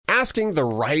asking the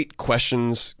right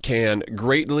questions can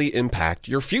greatly impact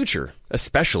your future,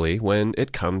 especially when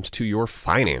it comes to your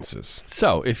finances.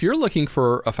 So, if you're looking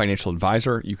for a financial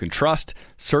advisor you can trust,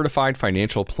 certified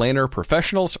financial planner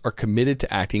professionals are committed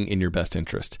to acting in your best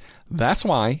interest. That's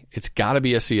why it's got to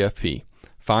be a CFP.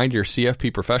 Find your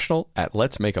CFP professional at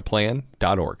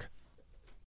letsmakeaplan.org.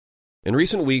 In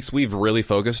recent weeks, we've really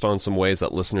focused on some ways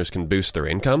that listeners can boost their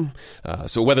income.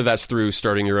 So whether that's through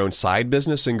starting your own side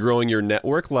business and growing your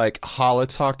network like Hala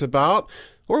talked about,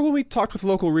 or when we talked with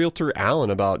local realtor Alan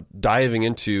about diving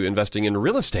into investing in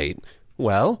real estate,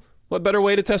 well, what better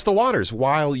way to test the waters?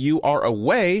 While you are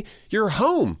away, your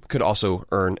home could also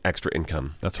earn extra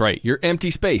income. That's right. Your empty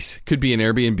space could be an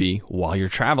Airbnb while you're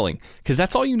traveling, because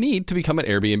that's all you need to become an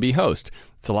Airbnb host.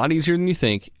 It's a lot easier than you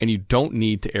think, and you don't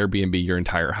need to Airbnb your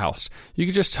entire house. You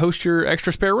can just host your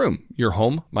extra spare room. Your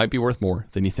home might be worth more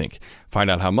than you think. Find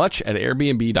out how much at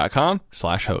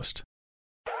airbnb.com/host.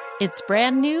 It's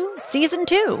brand new, Season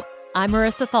 2. I'm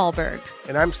Marissa Thalberg.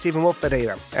 And I'm Stephen Wolf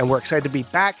Bedeta, and we're excited to be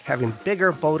back having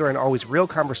bigger, bolder, and always real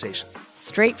conversations.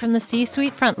 Straight from the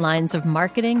C-suite front lines of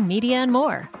marketing, media, and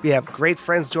more. We have great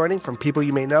friends joining from people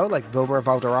you may know, like Vilmer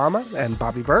Valderrama and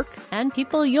Bobby Burke. And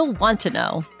people you'll want to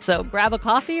know. So grab a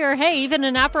coffee or, hey, even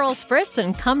an Aperol Spritz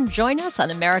and come join us on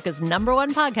America's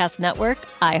 #1 podcast network,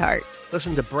 iHeart.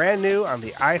 Listen to Brand New on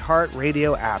the iHeart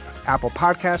Radio app, Apple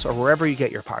Podcasts, or wherever you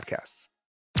get your podcasts.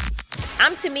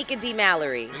 I'm Tamika D.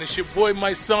 Mallory. And it's your boy,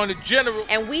 my son, the General.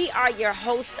 And we are your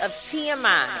hosts of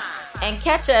TMI. And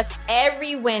catch us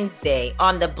every Wednesday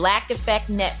on the Black Effect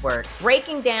Network,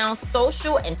 breaking down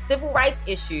social and civil rights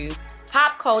issues,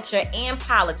 pop culture, and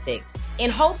politics,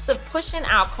 in hopes of pushing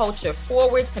our culture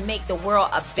forward to make the world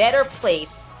a better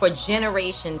place for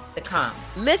generations to come.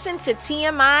 Listen to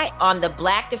TMI on the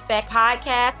Black Effect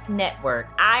Podcast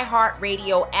Network,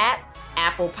 iHeartRadio app,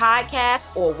 Apple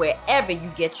Podcasts, or wherever you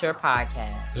get your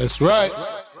podcasts. That's right.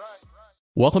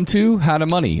 Welcome to How to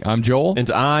Money. I'm Joel.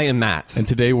 And I am Matt. And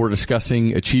today we're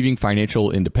discussing achieving financial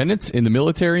independence in the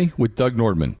military with Doug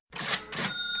Nordman.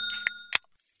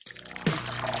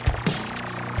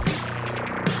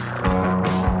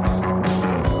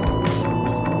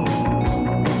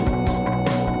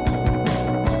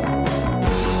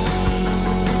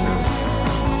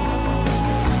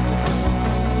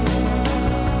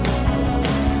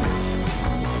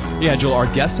 Yeah, Joel, our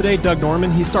guest today, Doug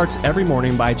Norman, he starts every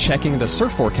morning by checking the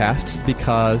surf forecast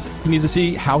because he needs to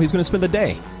see how he's going to spend the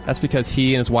day. That's because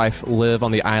he and his wife live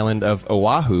on the island of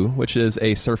Oahu, which is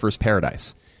a surfer's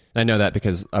paradise. And I know that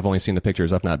because I've only seen the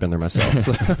pictures. I've not been there myself.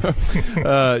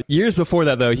 So. Years before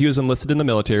that, though, he was enlisted in the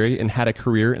military and had a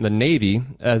career in the Navy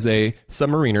as a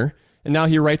submariner. And now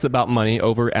he writes about money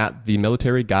over at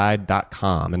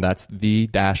themilitaryguide.com, and that's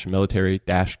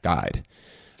the-military-guide.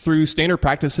 Through standard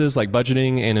practices like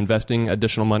budgeting and investing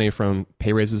additional money from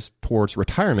pay raises towards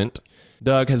retirement,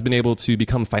 Doug has been able to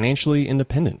become financially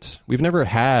independent. We've never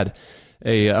had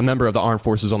a member of the armed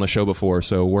forces on the show before,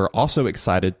 so we're also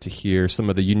excited to hear some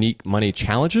of the unique money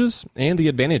challenges and the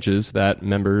advantages that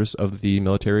members of the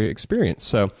military experience.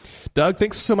 So, Doug,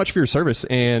 thanks so much for your service,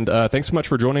 and thanks so much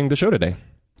for joining the show today.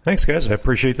 Thanks, guys. I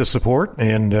appreciate the support,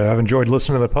 and I've enjoyed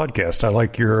listening to the podcast. I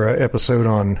like your episode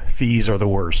on fees are the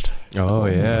worst. Oh,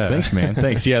 yeah. Thanks, man.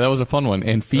 Thanks. Yeah, that was a fun one.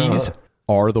 And fees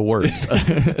are the worst.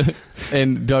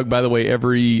 And Doug, by the way,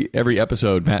 every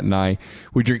episode, Matt and I,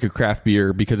 we drink a craft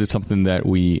beer because it's something that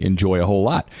we enjoy a whole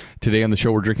lot. Today on the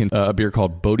show, we're drinking a beer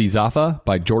called Bodhisattva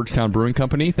by Georgetown Brewing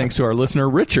Company. Thanks to our listener,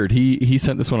 Richard. He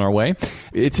sent this one our way.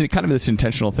 It's kind of this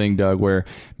intentional thing, Doug, where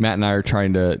Matt and I are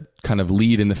trying to kind of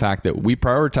lead in the fact that we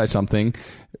prioritize something,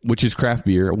 which is craft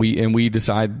beer. We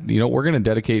decide, we're going to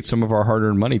dedicate some of our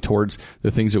hard-earned money towards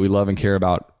the things that we love and care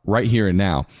about right here and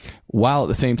now, while at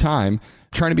the same time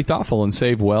trying to be thoughtful and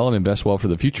save well and invest well for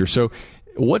the future. So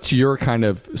what's your kind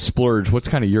of splurge? What's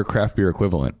kind of your craft beer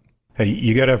equivalent? Hey,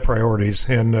 you got to have priorities.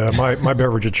 And my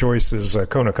beverage of choice is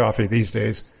Kona coffee these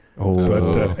days. Oh,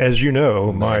 but as you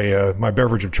know, nice. my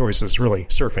beverage of choice is really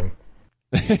surfing.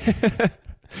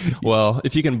 Well,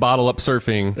 if you can bottle up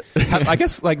surfing, I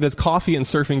guess, does coffee and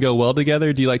surfing go well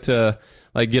together? Do you like to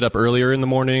get up earlier in the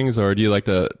mornings, or do you like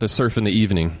to surf in the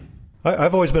evening?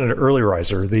 I've always been an early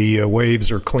riser. The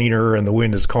waves are cleaner and the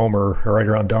wind is calmer right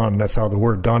around dawn. That's how the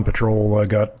word dawn patrol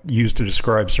got used to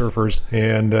describe surfers.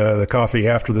 And the coffee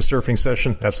after the surfing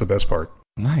session, that's the best part.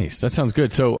 Nice. That sounds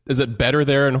good. So is it better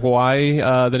there in Hawaii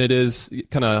than it is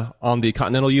kind of on the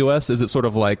continental U.S.? Is it sort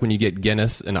of like when you get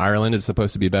Guinness in Ireland, it's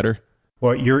supposed to be better?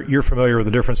 Well, you're familiar with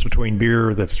the difference between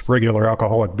beer that's regular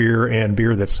alcoholic beer and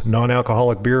beer that's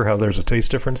non-alcoholic beer, how there's a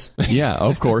taste difference? Yeah,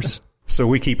 of course. So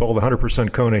we keep all the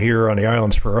 100% Kona here on the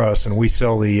islands for us, and we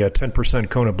sell the 10%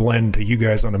 Kona blend to you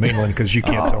guys on the mainland because you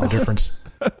can't tell the difference.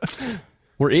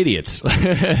 We're idiots.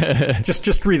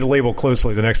 Just read the label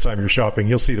closely the next time you're shopping.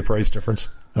 You'll see the price difference.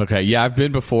 Okay, yeah, I've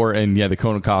been before, and yeah, the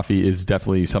Kona coffee is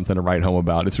definitely something to write home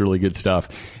about. It's really good stuff.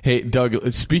 Hey,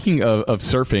 Doug, speaking of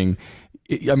surfing,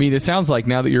 I mean, it sounds like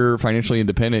now that you're financially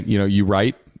independent, you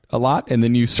write a lot and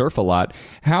then you surf a lot.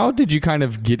 How did you kind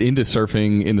of get into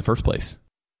surfing in the first place?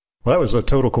 Well, that was a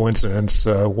total coincidence.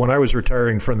 When I was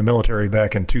retiring from the military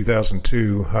back in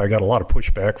 2002, I got a lot of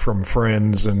pushback from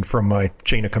friends and from my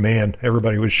chain of command.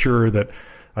 Everybody was sure that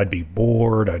I'd be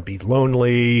bored, I'd be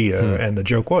lonely, and the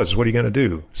joke was, what are you going to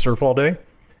do, surf all day?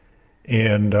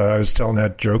 And I was telling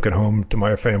that joke at home to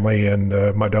my family,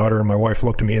 and my daughter and my wife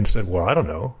looked at me and said, well, I don't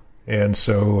know. And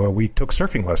so we took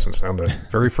surfing lessons on the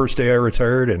very first day I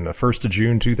retired, in the 1st of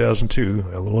June 2002,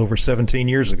 a little over 17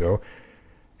 years ago.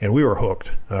 And we were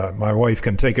hooked. My wife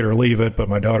can take it or leave it, but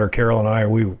my daughter Carol and I,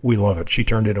 we love it. She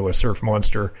turned into a surf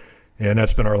monster, and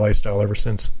that's been our lifestyle ever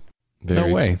since. No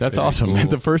way. That's awesome. Cool.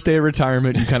 The first day of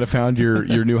retirement, you kind of found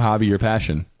your new hobby, your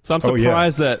passion. So I'm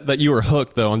surprised that you were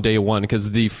hooked, though, on day one, because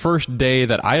the first day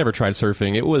that I ever tried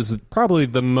surfing, it was probably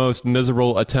the most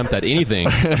miserable attempt at anything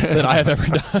that I have ever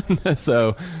done.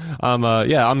 So,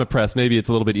 I'm impressed. Maybe it's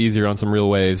a little bit easier on some real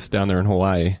waves down there in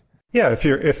Hawaii. Yeah, if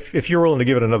you're willing to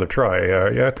give it another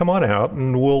try, come on out,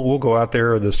 and we'll go out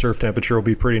there. The surf temperature will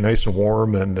be pretty nice and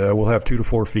warm, and we'll have 2 to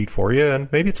 4 feet for you.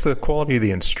 And maybe it's the quality of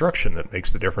the instruction that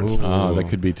makes the difference. Oh, that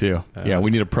could be too. Yeah,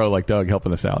 we need a pro like Doug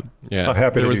helping us out. Yeah, I'm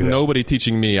happy there was to do that. Nobody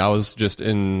teaching me. I was just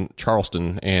in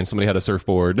Charleston, and somebody had a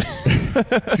surfboard.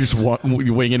 Just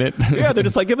winging it. Yeah, they're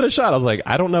just like, give it a shot. I was like,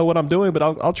 I don't know what I'm doing, but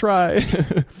I'll try.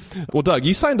 Well, Doug,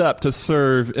 you signed up to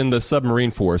serve in the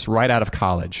submarine force right out of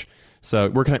college. So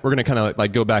we're gonna kind of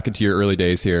like go back into your early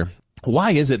days here.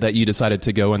 Why is it that you decided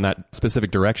to go in that specific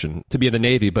direction, to be in the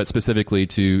Navy, but specifically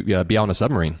to be on a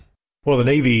submarine? Well, the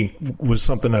Navy was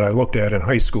something that I looked at in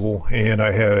high school, and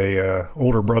I had a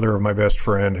older brother of my best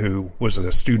friend who was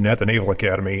a student at the Naval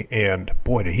Academy, and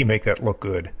boy, did he make that look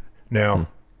good. Now,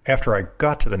 after I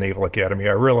got to the Naval Academy,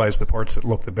 I realized the parts that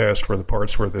looked the best were the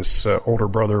parts where this older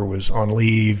brother was on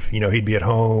leave. He'd be at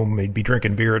home, he'd be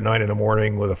drinking beer at 9 a.m.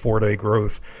 with a 4-day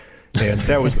growth. And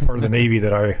that was the part of the Navy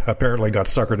that I apparently got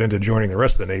suckered into joining the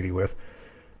rest of the Navy with.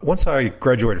 Once I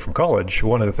graduated from college,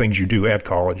 one of the things you do at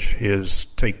college is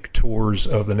take tours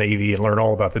of the Navy and learn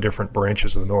all about the different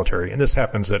branches of the military. And this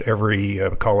happens at every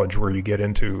college where you get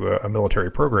into a military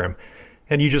program.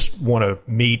 And you just want to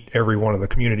meet every one of the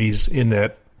communities in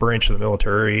that branch of the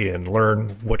military and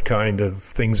learn what kind of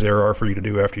things there are for you to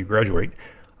do after you graduate.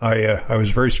 I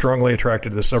was very strongly attracted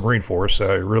to the submarine force.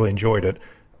 I really enjoyed it.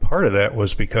 Part of that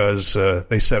was because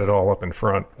they set it all up in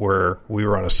front, where we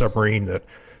were on a submarine that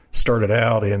started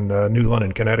out in New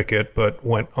London, Connecticut, but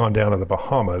went on down to the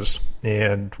Bahamas.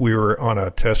 And we were on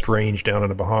a test range down in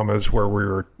the Bahamas where we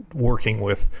were working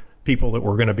with people that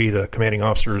were going to be the commanding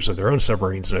officers of their own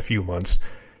submarines in a few months.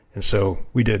 And so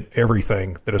we did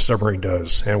everything that a submarine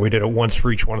does, and we did it once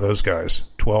for each one of those guys,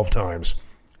 12 times.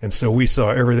 And so we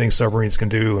saw everything submarines can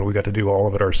do, and we got to do all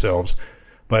of it ourselves.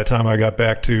 By the time I got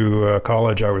back to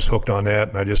college, I was hooked on that,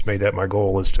 and I just made that my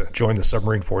goal, is to join the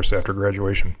submarine force after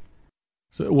graduation.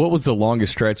 So what was the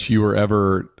longest stretch you were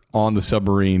ever on the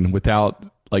submarine without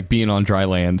being on dry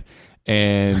land?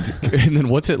 And then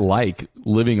what's it like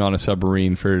living on a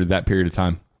submarine for that period of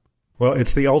time? Well,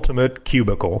 it's the ultimate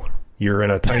cubicle. You're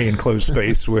in a tiny enclosed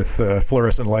space with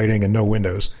fluorescent lighting and no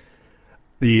windows.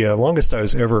 The longest I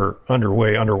was ever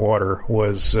underwater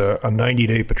was a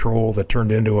 90-day patrol that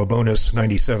turned into a bonus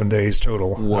 97 days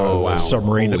total. Whoa, wow. A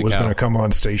submarine Holy that was cow. going to come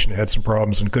on station had some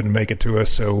problems and couldn't make it to us,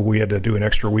 so we had to do an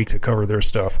extra week to cover their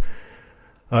stuff.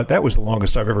 That was the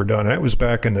longest I've ever done. That was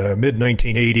back in the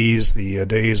mid-1980s, the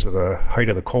days of the height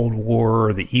of the Cold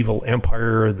War, the evil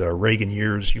empire, the Reagan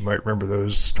years. You might remember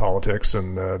those politics,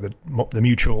 and the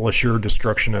mutual assured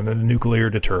destruction and the nuclear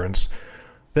deterrence.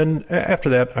 Then after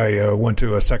that, I went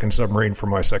to a second submarine for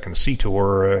my second sea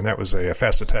tour, and that was a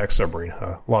fast attack submarine,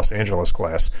 Los Angeles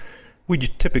class. We'd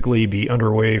typically be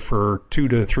underway for 2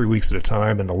 to 3 weeks at a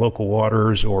time in the local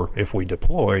waters, or if we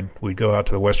deployed, we'd go out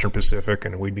to the Western Pacific,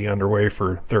 and we'd be underway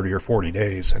for 30 or 40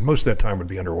 days, and most of that time would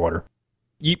be underwater.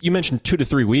 You mentioned 2 to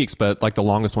 3 weeks, but the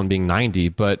longest one being 90.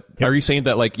 But Are you saying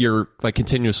that you're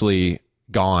continuously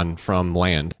gone from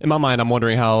land? In my mind, I'm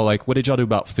wondering how what did y'all do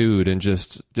about food and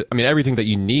just everything that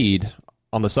you need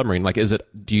on the submarine? Like,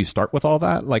 do you start with all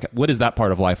that? Like, what is that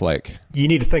part of life like? You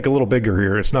need to think a little bigger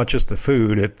here. It's not just the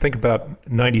food. Think about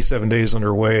 97 days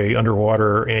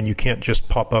underwater, and you can't just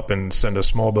pop up and send a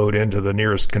small boat into the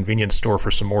nearest convenience store for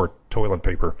some more toilet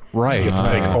paper. Right. You have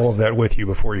to take all of that with you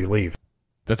before you leave.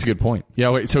 That's a good point. Yeah.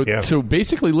 Wait. So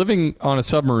basically, living on a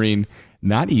submarine,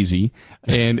 not easy,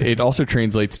 and it also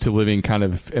translates to living kind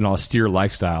of an austere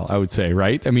lifestyle, I would say.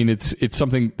 Right. I mean, it's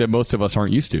something that most of us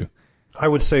aren't used to. I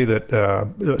would say that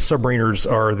submariners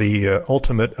are the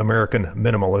ultimate American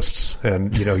minimalists,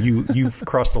 and you've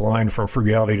crossed the line from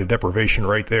frugality to deprivation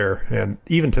right there. And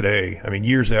even today, I mean,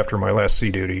 years after my last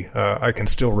sea duty, I can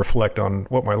still reflect on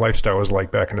what my lifestyle was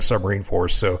like back in the submarine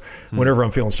force. So whenever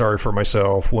I'm feeling sorry for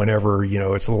myself, whenever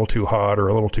it's a little too hot or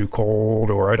a little too cold,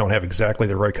 or I don't have exactly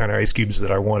the right kind of ice cubes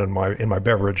that I want in my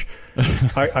beverage,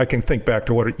 I can think back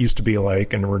to what it used to be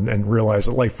like and realize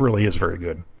that life really is very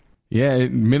good. Yeah,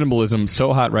 minimalism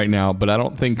so hot right now, but I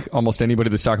don't think almost anybody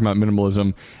that's talking about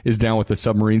minimalism is down with the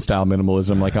submarine style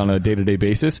minimalism, like on a day-to-day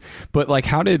basis. But like,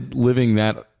 how did living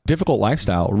that difficult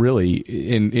lifestyle really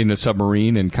in a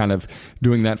submarine and kind of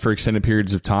doing that for extended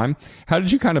periods of time, how did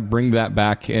you kind of bring that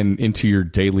back and into your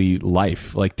daily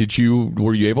life? Like,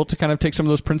 were you able to kind of take some of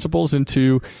those principles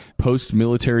into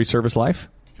post-military service life?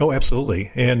 Oh,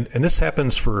 absolutely. And this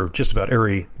happens for just about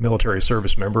every military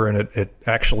service member, and it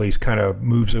actually kind of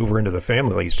moves over into the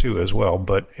families too as well.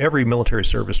 But every military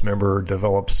service member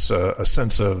develops a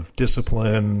sense of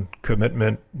discipline,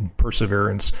 commitment, and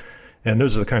perseverance. And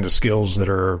those are the kind of skills that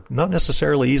are not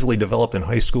necessarily easily developed in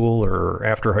high school or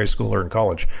after high school or in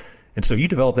college. And so you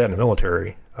develop that in the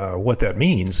military. What that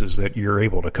means is that you're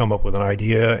able to come up with an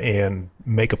idea and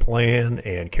make a plan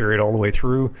and carry it all the way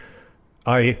through.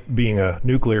 I, being a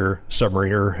nuclear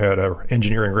submariner, had an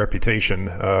engineering reputation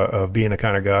of being the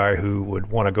kind of guy who would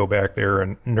want to go back there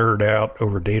and nerd out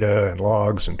over data and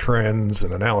logs and trends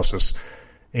and analysis.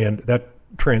 And that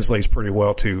translates pretty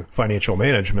well to financial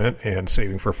management and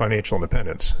saving for financial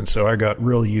independence. And so I got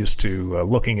really used to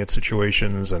looking at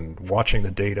situations and watching the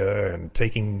data and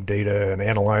taking data and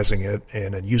analyzing it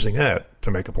and then using that to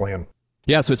make a plan.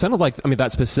 Yeah, so it sounded like,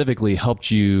 that specifically helped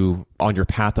you on your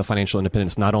path to financial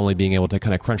independence, not only being able to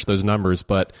kind of crunch those numbers,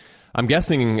 but I'm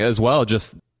guessing as well,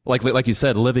 just like you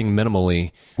said, living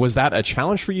minimally. Was that a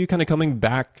challenge for you kind of coming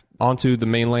back onto the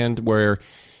mainland where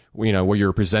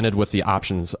you're presented with the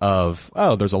options of,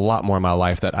 there's a lot more in my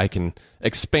life that I can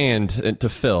expand to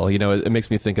fill? It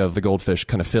makes me think of the goldfish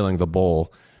kind of filling the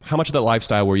bowl. How much of that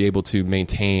lifestyle were you able to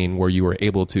maintain where you were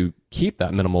able to keep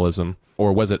that minimalism,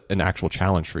 or was it an actual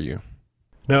challenge for you?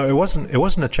 No, it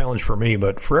wasn't a challenge for me,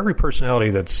 but for every personality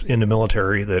that's in the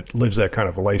military that lives that kind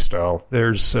of a lifestyle,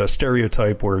 there's a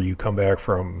stereotype where you come back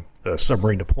from the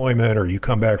submarine deployment, or you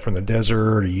come back from the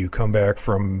desert, or you come back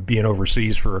from being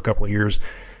overseas for a couple of years,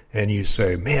 and you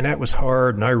say, man, that was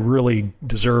hard, and I really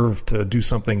deserve to do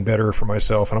something better for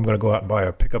myself, and I'm going to go out and buy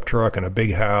a pickup truck and a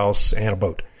big house and a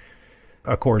boat.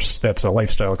 Of course, that's a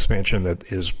lifestyle expansion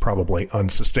that is probably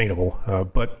unsustainable.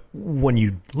 But when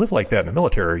you live like that in the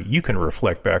military, you can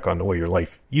reflect back on the way your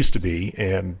life used to be,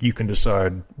 and you can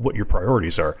decide what your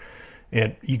priorities are.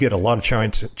 And you get a lot of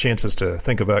chances to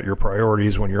think about your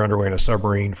priorities when you're underway in a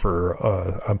submarine for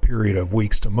a period of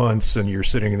weeks to months, and you're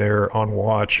sitting there on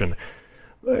watch. And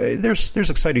there's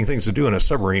exciting things to do in a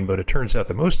submarine, but it turns out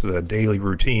that most of the daily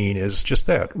routine is just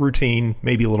that. Routine,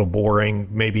 maybe a little boring,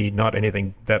 maybe not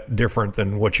anything that different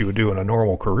than what you would do in a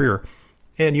normal career.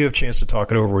 And you have a chance to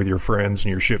talk it over with your friends and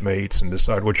your shipmates and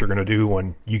decide what you're going to do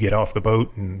when you get off the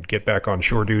boat and get back on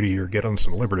shore duty or get on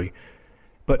some liberty.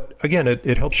 But again,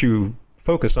 it helps you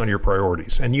focus on your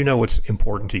priorities, and you know what's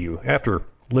important to you. After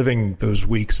living those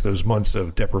weeks, those months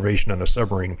of deprivation on a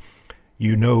submarine,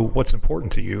 you know what's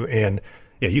important to you. And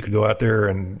yeah, you could go out there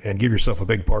and give yourself a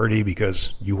big party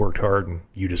because you worked hard and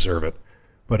you deserve it.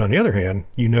 But on the other hand,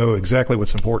 you know exactly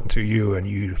what's important to you, and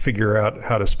you figure out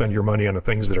how to spend your money on the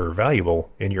things that are valuable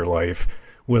in your life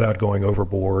without going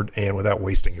overboard and without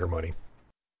wasting your money.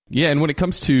 Yeah, and when it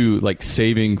comes to like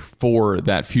saving for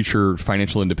that future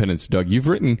financial independence, Doug, you've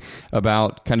written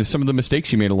about kind of some of the mistakes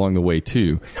you made along the way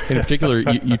too. In particular,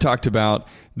 you talked about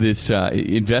this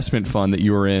investment fund that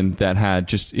you were in that had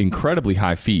just incredibly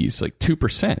high fees, like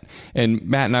 2%. And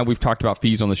Matt and I, we've talked about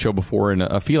fees on the show before, and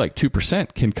a fee like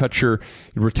 2% can cut your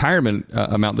retirement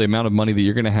amount, the amount of money that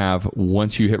you're going to have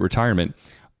once you hit retirement,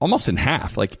 almost in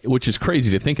half, which is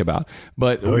crazy to think about.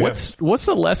 But what's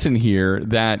the lesson here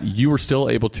that you were still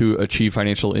able to achieve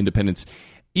financial independence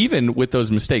even with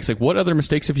those mistakes? Like, what other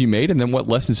mistakes have you made, and then what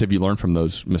lessons have you learned from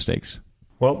those mistakes?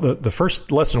 Well, the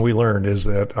first lesson we learned is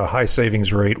that a high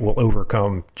savings rate will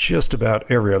overcome just about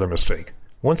every other mistake.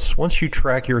 Once you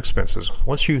track your expenses,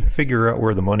 once you figure out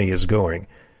where the money is going,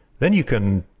 then you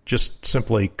can just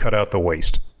simply cut out the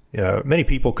waste. Many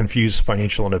people confuse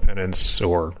financial independence,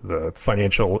 or the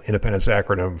financial independence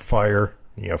acronym FIRE,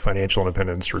 financial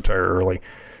independence, retire early.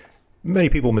 Many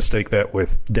people mistake that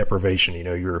with deprivation.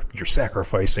 You're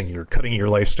sacrificing, you're cutting your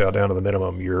lifestyle down to the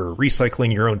minimum, you're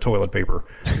recycling your own toilet paper,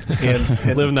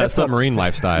 and living that submarine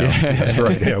lifestyle. That's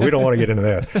right. Yeah, we don't want to get into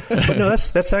that. But no,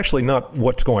 that's actually not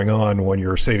what's going on when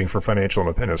you're saving for financial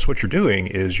independence. What you're doing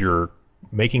is you're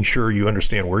making sure you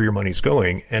understand where your money's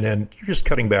going, and then you're just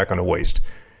cutting back on the waste.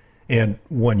 And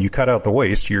when you cut out the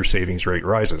waste, your savings rate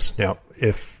rises. Now,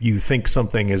 if you think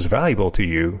something is valuable to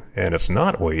you and it's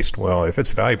not waste, well, if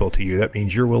it's valuable to you, that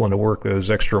means you're willing to work those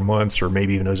extra months or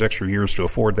maybe even those extra years to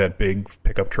afford that big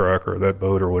pickup truck or that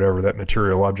boat or whatever that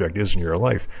material object is in your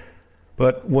life.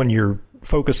 But when you're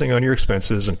focusing on your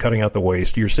expenses and cutting out the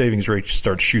waste, your savings rate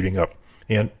starts shooting up.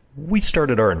 And we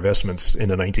started our investments in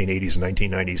the 1980s and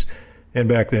 1990s. And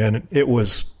back then, it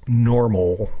was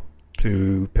normal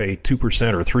to pay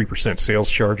 2% or 3%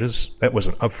 sales charges. That was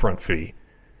an upfront fee.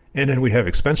 And then we'd have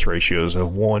expense ratios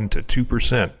of 1 to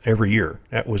 2% every year.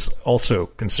 That was also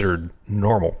considered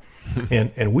normal.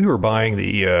 and we were buying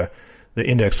the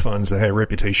index funds that had a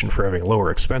reputation for having lower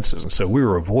expenses. And so we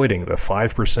were avoiding the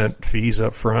 5% fees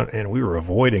up front, and we were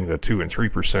avoiding the 2 and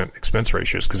 3% expense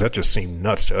ratios because that just seemed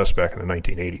nuts to us back in the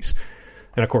 1980s.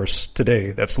 And of course, today,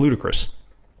 that's ludicrous.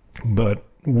 But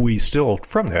we still,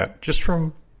 from that, just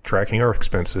from tracking our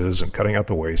expenses and cutting out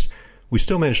the waste, we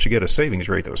still managed to get a savings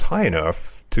rate that was high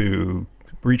enough to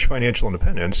reach financial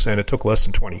independence, and it took less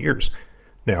than 20 years.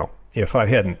 Now, if I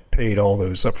hadn't paid all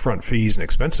those upfront fees and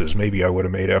expenses, maybe I would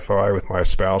have made FI with my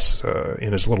spouse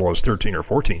in as little as 13 or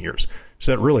 14 years.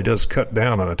 So that really does cut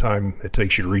down on the time it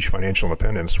takes you to reach financial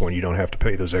independence when you don't have to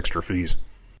pay those extra fees.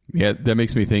 Yeah, that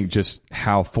makes me think just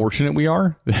how fortunate we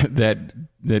are that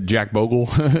Jack Bogle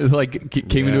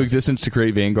came into existence to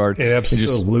create Vanguard. Yeah,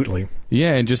 absolutely.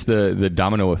 And just the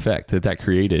domino effect that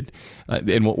created,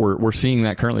 and what we're seeing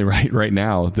that currently right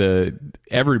now.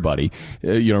 Everybody,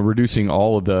 reducing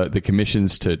all of the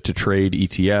commissions to trade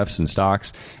ETFs and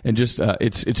stocks, and just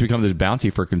it's become this bounty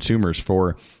for consumers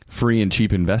for free and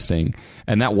cheap investing.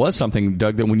 And that was something,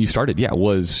 Doug, that when you started,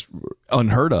 was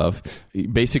unheard of,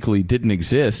 basically didn't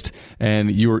exist,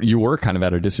 and you were kind of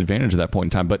at a disadvantage at that point in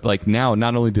time. But like now,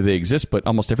 not only do they exist, but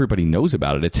almost everybody knows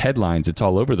about it. It's headlines, it's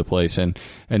all over the place, and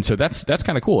so that's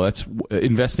kind of cool. That's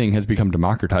investing has become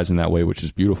democratized in that way, which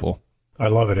is beautiful. I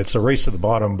love it. It's a race to the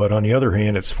bottom, but on the other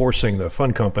hand, it's forcing the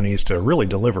fund companies to really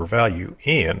deliver value.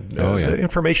 And the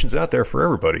information's out there for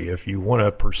everybody. If you want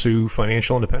to pursue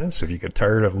financial independence, if you get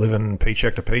tired of living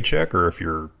paycheck to paycheck, or if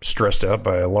you're stressed out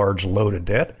by a large load of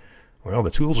debt, well,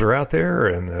 the tools are out there,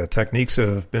 and the techniques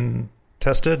have been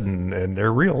tested, and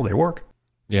they're real. They work.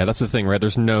 Yeah, that's the thing, right?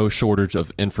 There's no shortage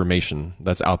of information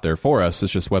that's out there for us.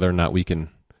 It's just whether or not we can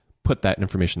put that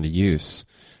information to use.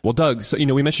 Well, Doug, so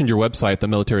we mentioned your website, The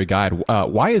Military Guide.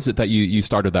 Why is it that you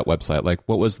started that website? Like,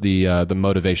 what was the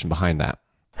motivation behind that?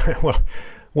 Well,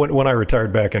 when I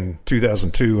retired back in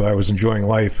 2002, I was enjoying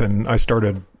life, and I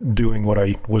started doing what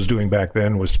I was doing back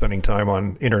then, was spending time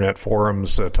on internet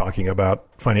forums talking about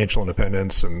financial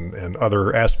independence and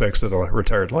other aspects of the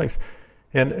retired life.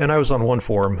 And I was on one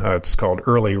forum. It's called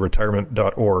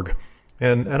earlyretirement.org.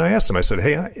 And I asked him, I said,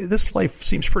 hey, this life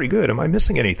seems pretty good. Am I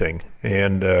missing anything?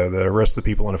 And the rest of the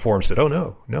people on the forum said, oh,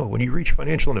 no. When you reach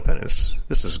financial independence,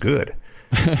 this is good.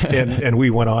 and we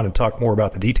went on and talked more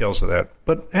about the details of that.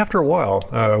 But after a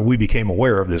while, we became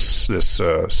aware of this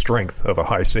strength of a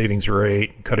high savings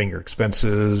rate, cutting your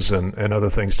expenses, and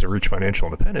other things to reach financial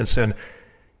independence. And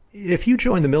if you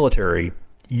join the military,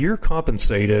 you're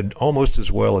compensated almost as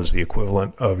well as the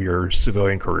equivalent of your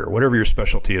civilian career. Whatever your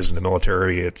specialty is in the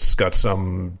military, it's got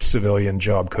some civilian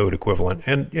job code equivalent.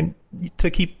 And to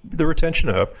keep the retention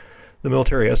up, the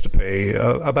military has to pay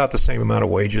about the same amount of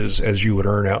wages as you would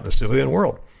earn out in the civilian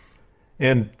world.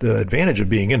 And the advantage of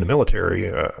being in the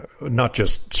military, not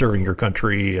just serving your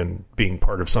country and being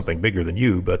part of something bigger than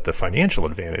you, but the financial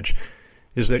advantage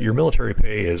is that your military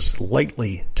pay is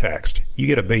lightly taxed. You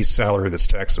get a base salary that's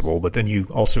taxable, but then you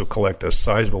also collect a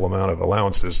sizable amount of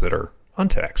allowances that are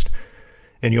untaxed.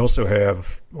 And you also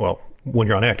have, well, when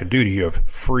you're on active duty, you have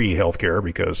free health care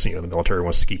because, the military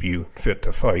wants to keep you fit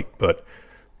to fight. But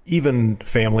even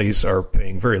families are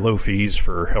paying very low fees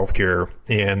for health care.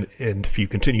 And if you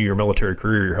continue your military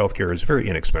career, your health care is very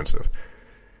inexpensive.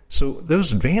 So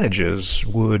those advantages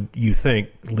would, you think,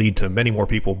 lead to many more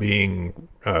people being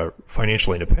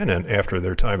financially independent after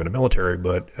their time in the military,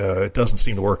 but it doesn't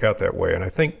seem to work out that way. And I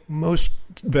think most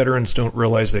veterans don't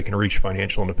realize they can reach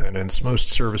financial independence.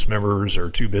 Most service members are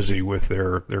too busy with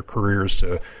their careers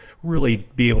to really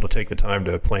be able to take the time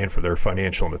to plan for their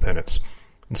financial independence.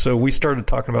 And so we started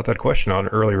talking about that question on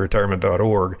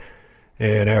earlyretirement.org.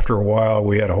 And after a while,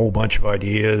 we had a whole bunch of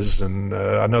ideas, and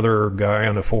another guy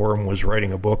on the forum was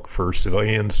writing a book for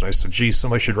civilians. And I said, gee,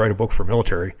 somebody should write a book for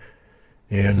military.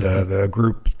 And the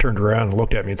group turned around and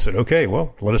looked at me and said, okay,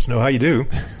 well, let us know how you do.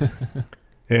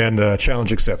 And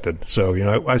challenge accepted. So,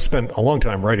 I spent a long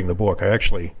time writing the book. I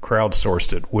actually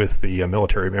crowdsourced it with the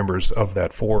military members of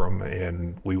that forum,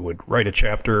 and we would write a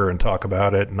chapter and talk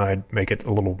about it, and I'd make it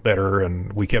a little better.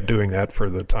 And we kept doing that for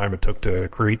the time it took to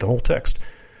create the whole text.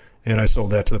 And I sold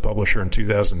that to the publisher in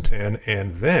 2010,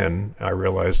 and then I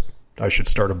realized I should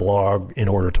start a blog in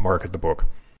order to market the book.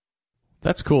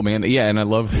 That's cool, man. Yeah, and I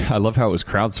love how it was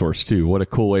crowdsourced too. What a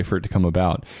cool way for it to come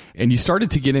about. And you started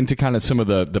to get into kind of some of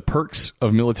the perks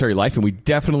of military life, and we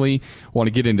definitely want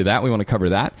to get into that. We want to cover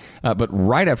that. But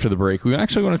right after the break, we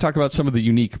actually want to talk about some of the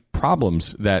unique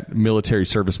problems that military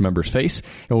service members face,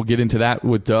 and we'll get into that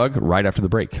with Doug right after the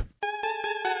break.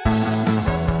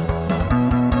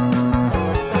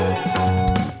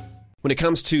 When it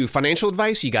comes to financial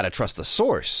advice, you got to trust the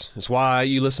source. That's why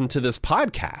you listen to this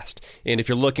podcast. And if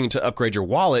you're looking to upgrade your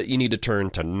wallet, you need to turn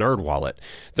to NerdWallet.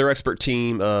 Their expert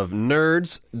team of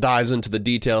nerds dives into the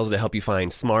details to help you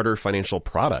find smarter financial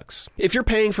products. If you're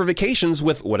paying for vacations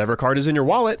with whatever card is in your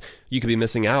wallet, you could be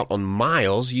missing out on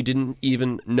miles you didn't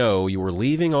even know you were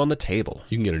leaving on the table.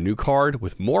 You can get a new card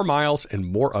with more miles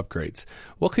and more upgrades.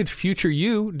 What could future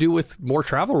you do with more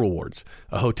travel rewards?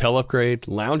 A hotel upgrade,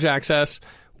 lounge access.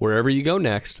 Wherever you go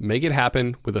next, make it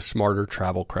happen with a smarter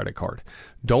travel credit card.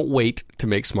 Don't wait to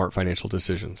make smart financial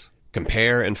decisions.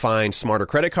 Compare and find smarter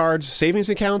credit cards, savings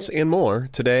accounts, and more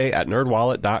today at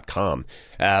nerdwallet.com.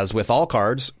 As with all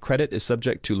cards, credit is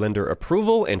subject to lender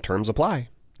approval and terms apply.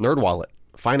 NerdWallet.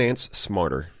 Finance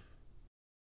smarter.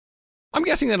 I'm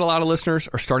guessing that a lot of listeners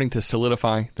are starting to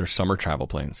solidify their summer travel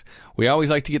plans. We always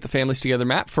like to get the families together,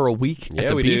 Matt, for a week at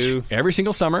the beach every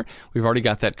single summer. We've already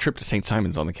got that trip to St.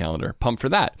 Simon's on the calendar. Pumped for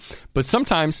that. But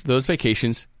sometimes those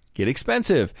vacations get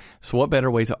expensive. So what better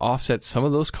way to offset some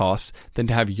of those costs than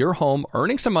to have your home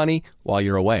earning some money while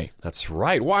you're away? That's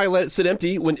right. Why let it sit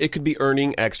empty when it could be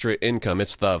earning extra income?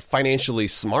 It's the financially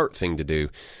smart thing to do.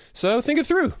 So think it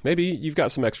through. Maybe you've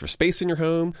got some extra space in your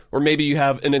home, or maybe you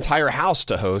have an entire house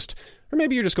to host. Or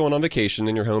maybe you're just going on vacation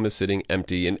and your home is sitting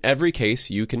empty. In every case,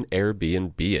 you can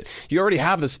Airbnb it. You already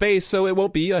have the space, so it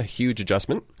won't be a huge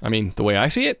adjustment. I mean, the way I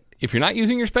see it, if you're not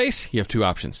using your space, you have two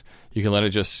options. You can let it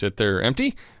just sit there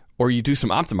empty, or you do some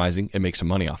optimizing and make some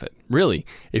money off it. Really,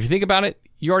 if you think about it,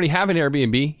 you already have an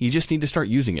Airbnb. You just need to start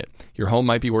using it. Your home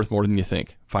might be worth more than you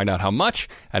think. Find out how much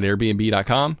at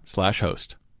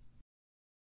airbnb.com/host.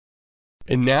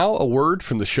 And now a word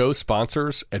from the show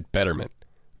sponsors at Betterment.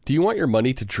 Do you want your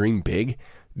money to dream big?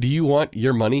 Do you want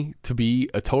your money to be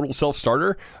a total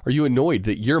self-starter? Are you annoyed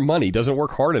that your money doesn't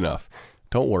work hard enough?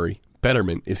 Don't worry,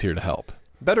 Betterment is here to help.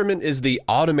 Betterment is the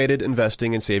automated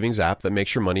investing and savings app that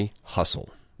makes your money hustle.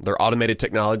 Their automated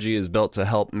technology is built to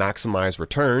help maximize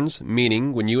returns,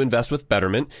 meaning when you invest with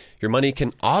Betterment, your money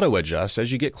can auto-adjust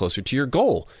as you get closer to your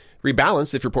goal.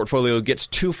 Rebalance if your portfolio gets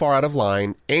too far out of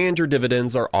line, and your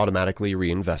dividends are automatically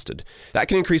reinvested. That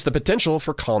can increase the potential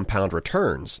for compound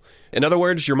returns. In other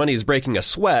words, your money is breaking a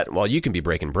sweat while you can be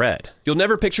breaking bread. You'll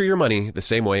never picture your money the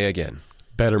same way again.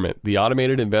 Betterment, the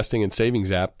automated investing and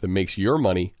savings app that makes your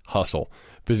money hustle.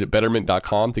 Visit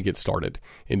betterment.com to get started.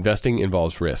 Investing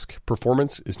involves risk.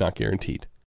 Performance is not guaranteed.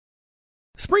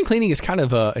 Spring cleaning is kind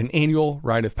of an annual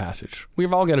rite of passage.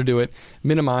 We've all got to do it,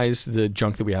 minimize the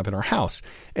junk that we have in our house.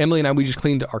 Emily and I, we just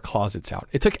cleaned our closets out.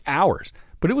 It took hours,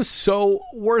 but it was so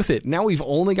worth it. Now we've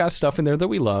only got stuff in there that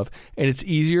we love, and it's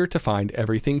easier to find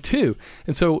everything too.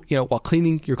 And so, while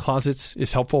cleaning your closets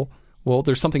is helpful, well,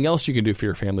 there's something else you can do for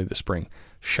your family this spring.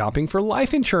 Shopping for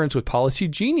life insurance with Policy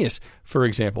Genius, for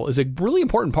example, is a really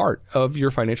important part of your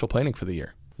financial planning for the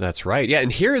year. That's right. Yeah,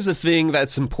 and here is the thing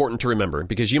that's important to remember,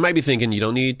 because you might be thinking you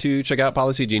don't need to check out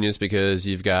Policy Genius because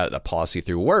you've got a policy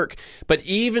through work. But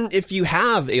even if you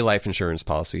have a life insurance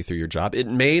policy through your job, it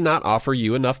may not offer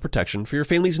you enough protection for your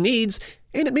family's needs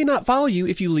and it may not follow you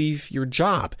if you leave your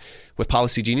job. With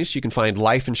Policy Genius, you can find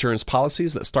life insurance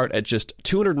policies that start at just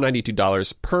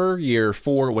 $292 per year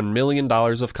for $1 million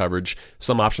of coverage.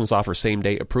 Some options offer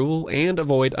same-day approval and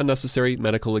avoid unnecessary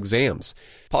medical exams.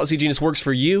 Policy Genius works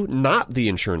for you, not the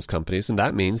insurance companies, and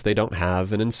that means they don't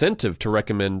have an incentive to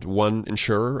recommend one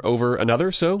insurer over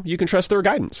another, so you can trust their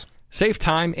guidance. Save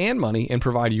time and money and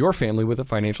provide your family with a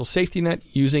financial safety net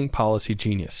using Policy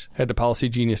Genius. Head to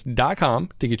policygenius.com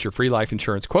to get your free life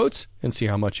insurance quotes and see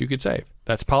how much you could save.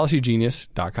 That's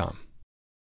policygenius.com.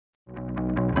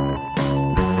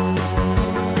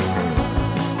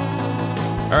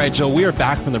 All right, Joel, we are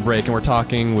back from the break, and we're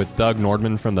talking with Doug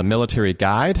Nordman from the Military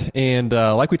Guide. And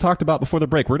like we talked about before the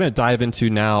break, we're going to dive into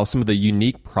now some of the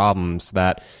unique problems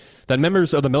that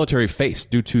members of the military face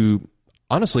due to,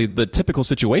 honestly, the typical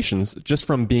situations just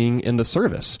from being in the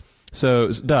service.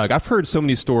 So, Doug, I've heard so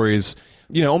many stories,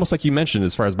 almost like you mentioned,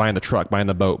 as far as buying the truck, buying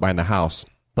the boat, buying the house.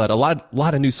 But a lot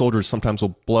of new soldiers sometimes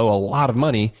will blow a lot of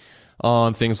money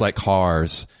on things like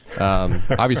cars.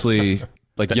 Obviously,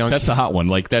 like young. That's the hot one.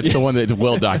 Like that's the one that's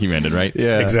well documented, right?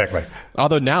 Yeah, Exactly.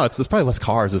 Although now it's probably less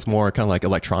cars. It's more kind of like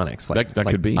electronics. Like, that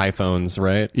could be iPhones,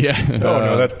 right? Yeah.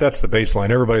 No, that's the baseline.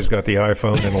 Everybody's got the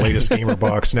iPhone and the latest gamer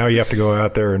box. Now you have to go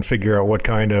out there and figure out what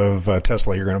kind of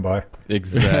Tesla you're going to buy.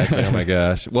 Exactly. Oh my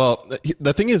gosh. Well,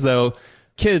 the thing is though,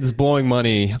 kids blowing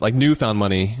money, like newfound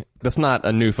money, that's not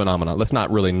a new phenomenon. That's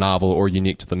not really novel or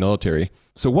unique to the military.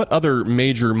 So what other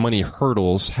major money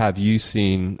hurdles have you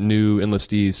seen new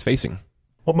enlistees facing?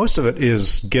 Well, most of it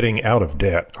is getting out of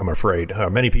debt, I'm afraid.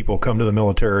 Many people come to the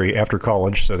military after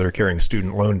college, so they're carrying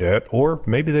student loan debt, or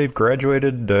maybe they've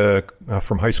graduated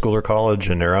from high school or college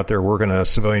and they're out there working a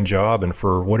civilian job, and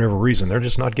for whatever reason, they're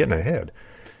just not getting ahead.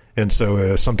 And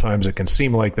so sometimes it can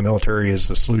seem like the military is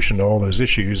the solution to all those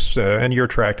issues, and you're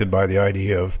attracted by the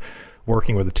idea of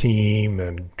working with a team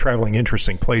and traveling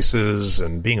interesting places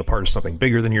and being a part of something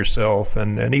bigger than yourself,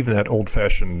 and even that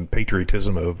old-fashioned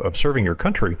patriotism of serving your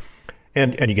country.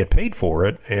 And you get paid for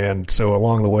it, and so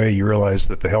along the way you realize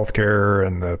that the health care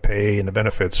and the pay and the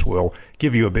benefits will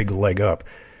give you a big leg up.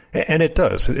 And it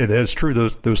does. It is true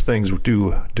those things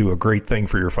do a great thing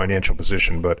for your financial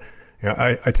position, but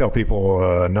I tell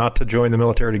people not to join the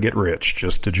military to get rich,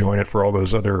 just to join it for all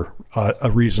those other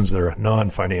reasons that are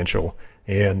non-financial,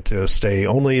 and to stay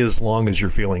only as long as you're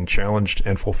feeling challenged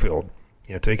and fulfilled.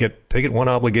 Take it one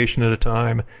obligation at a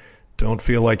time. Don't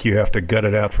feel like you have to gut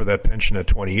it out for that pension at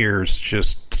 20 years.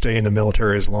 Just stay in the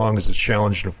military as long as it's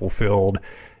challenged and fulfilled,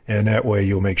 and that way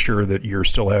you'll make sure that you're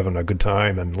still having a good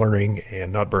time and learning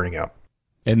and not burning out.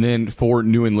 And then for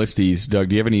new enlistees, Doug,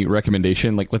 do you have any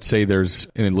recommendation? Like, let's say there's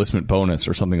an enlistment bonus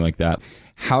or something like that.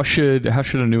 How should a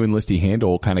new enlistee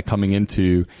handle kind of coming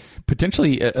into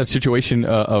potentially a situation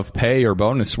of pay or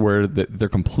bonus where they're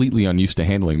completely unused to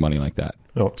handling money like that?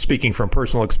 Well, speaking from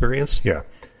personal experience, yeah.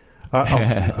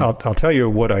 I'll tell you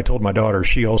what I told my daughter.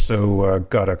 She also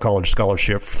got a college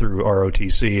scholarship through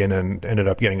ROTC and then ended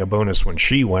up getting a bonus when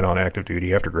she went on active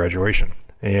duty after graduation.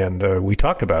 And we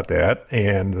talked about that.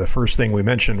 And the first thing we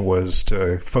mentioned was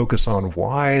to focus on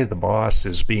why the boss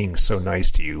is being so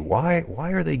nice to you. Why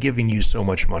are they giving you so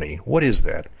much money? What is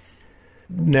that?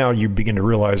 Now you begin to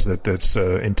realize that that's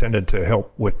intended to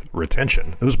help with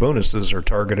retention. Those bonuses are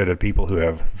targeted at people who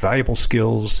have valuable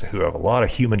skills, who have a lot of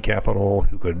human capital,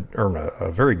 who could earn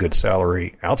a very good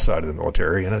salary outside of the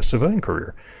military in a civilian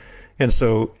career. And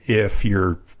so if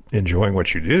you're enjoying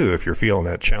what you do, if you're feeling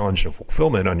that challenge and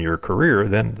fulfillment on your career,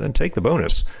 then take the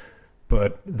bonus.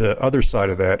 But the other side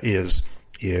of that is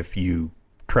if you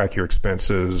track your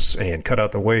expenses and cut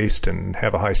out the waste and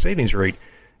have a high savings rate,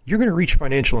 you're going to reach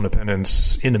financial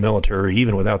independence in the military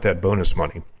even without that bonus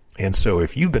money. And so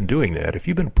if you've been doing that, if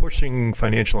you've been pushing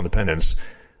financial independence,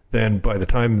 then by the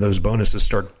time those bonuses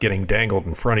start getting dangled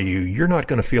in front of you, you're not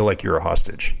going to feel like you're a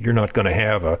hostage. You're not going to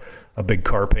have a big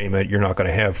car payment. You're not going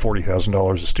to have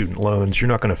 $40,000 of student loans. You're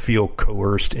not going to feel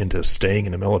coerced into staying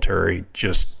in the military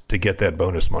just to get that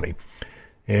bonus money.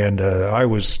 And I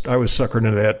was suckered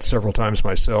into that several times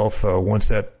myself. Once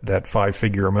that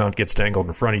five-figure amount gets dangled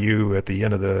in front of you at the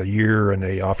end of the year and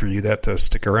they offer you that to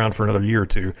stick around for another year or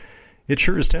two, it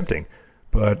sure is tempting.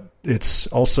 But it's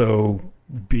also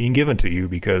being given to you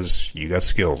because you got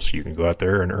skills. You can go out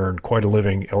there and earn quite a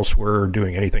living elsewhere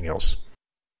doing anything else.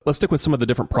 Let's stick with some of the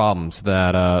different problems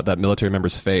that military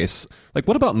members face. Like,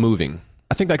 what about moving?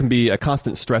 I think that can be a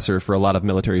constant stressor for a lot of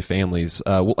military families.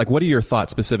 What are your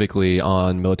thoughts specifically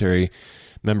on military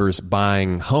members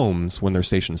buying homes when they're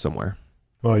stationed somewhere?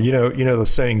 Well, you know the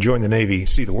saying, join the Navy,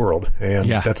 see the world. And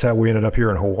That's how we ended up here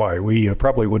in Hawaii. We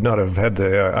probably would not have had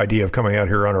the idea of coming out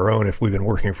here on our own if we'd been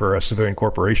working for a civilian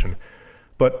corporation.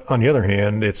 But on the other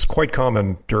hand, it's quite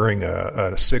common during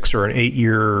a 6 or an 8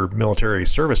 year military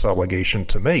service obligation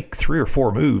to make 3 or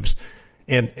 4 moves.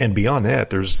 And beyond that,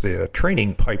 there's the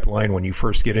training pipeline when you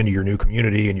first get into your new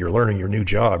community and you're learning your new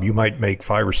job. You might make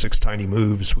 5 or 6 tiny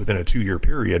moves within a 2-year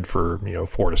period for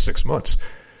 4 to 6 months.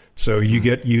 So you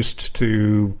get used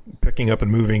to picking up and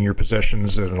moving your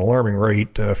possessions at an alarming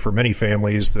rate. For many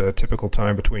families, the typical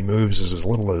time between moves is as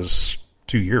little as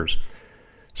 2 years.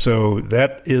 So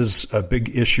that is a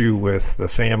big issue with the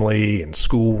family and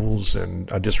schools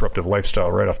and a disruptive lifestyle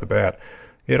right off the bat.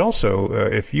 It also,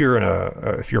 if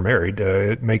you're married,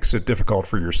 it makes it difficult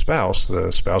for your spouse,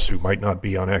 the spouse who might not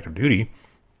be on active duty,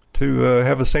 to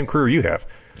have the same career you have.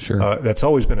 Sure. That's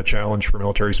always been a challenge for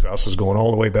military spouses, going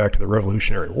all the way back to the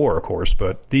Revolutionary War, of course.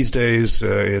 But these days,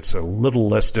 it's a little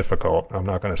less difficult. I'm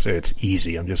not going to say it's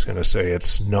easy. I'm just going to say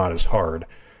it's not as hard.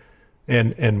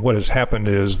 And what has happened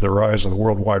is the rise of the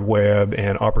World Wide Web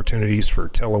and opportunities for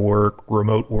telework,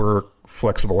 remote work,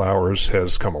 flexible hours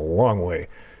has come a long way.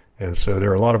 And so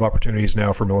there are a lot of opportunities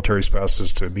now for military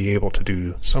spouses to be able to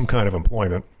do some kind of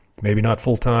employment. Maybe not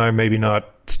full-time, maybe not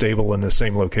stable in the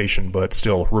same location, but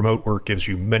still remote work gives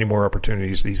you many more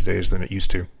opportunities these days than it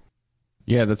used to.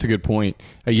 Yeah, that's a good point.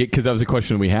 Because that was a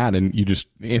question we had, and you just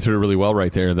answered it really well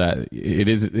right there. That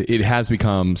it has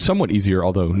become somewhat easier,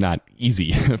 although not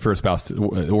easy, for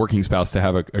a working spouse to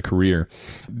have a career.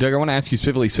 Doug, I want to ask you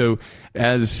specifically. So,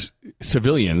 as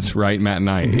civilians, right, Matt and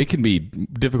I, it can be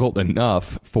difficult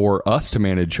enough for us to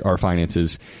manage our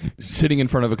finances sitting in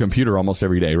front of a computer almost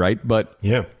every day, right? But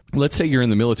yeah. Let's say you're in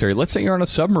the military. Let's say you're on a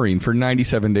submarine for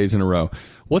 97 days in a row.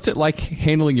 What's it like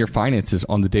handling your finances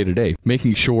on the day-to-day,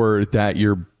 making sure that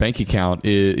your bank account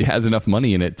has enough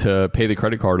money in it to pay the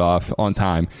credit card off on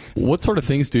time? What sort of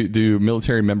things do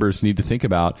military members need to think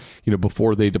about,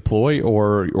 before they deploy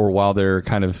or while they're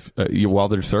while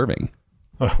they're serving?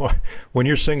 When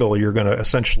you're single, you're going to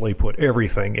essentially put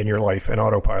everything in your life in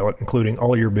autopilot, including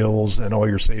all your bills and all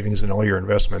your savings and all your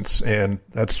investments. And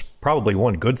that's probably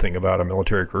one good thing about a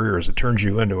military career is it turns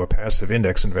you into a passive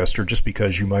index investor just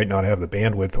because you might not have the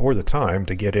bandwidth or the time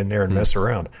to get in there and mess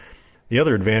around. The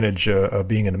other advantage of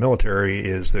being in the military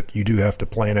is that you do have to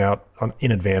plan out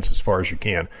in advance as far as you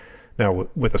can. Now,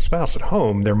 with a spouse at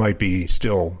home, there might be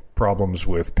still problems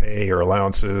with pay or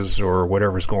allowances or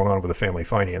whatever's going on with the family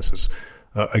finances.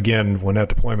 Again, when that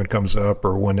deployment comes up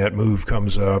or when that move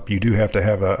comes up, you do have to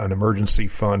have an emergency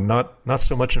fund, not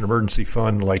so much an emergency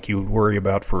fund like you would worry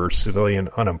about for civilian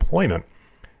unemployment.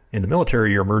 In the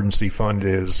military, your emergency fund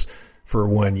is for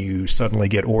when you suddenly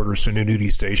get orders to a new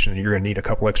duty station and you're going to need a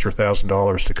couple extra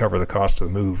 $1,000s to cover the cost of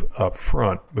the move up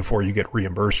front before you get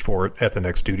reimbursed for it at the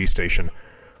next duty station.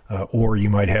 Or you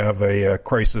might have a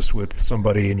crisis with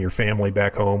somebody in your family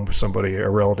back home, a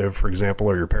relative, for example,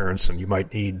 or your parents, and you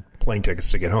might need plane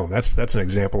tickets to get home. That's an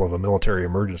example of a military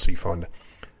emergency fund.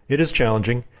 It is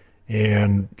challenging,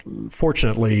 and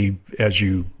fortunately, as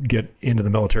you get into the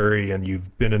military and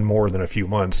you've been in more than a few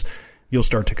months, you'll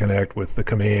start to connect with the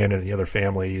command and the other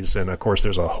families, and of course,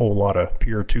 there's a whole lot of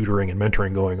peer tutoring and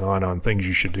mentoring going on things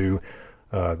you should do.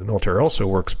 The military also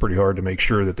works pretty hard to make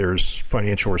sure that there's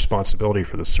financial responsibility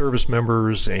for the service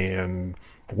members and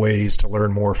ways to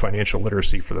learn more financial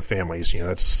literacy for the families.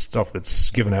 That's stuff that's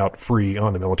given out free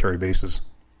on the military bases.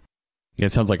 Yeah,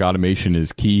 it sounds like automation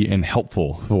is key and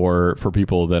helpful for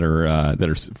people that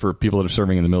are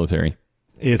serving in the military.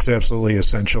 It's absolutely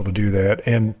essential to do that.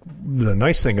 And the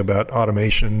nice thing about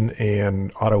automation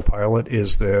and autopilot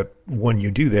is that when you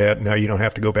do that, now you don't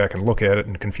have to go back and look at it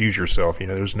and confuse yourself.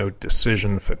 There's no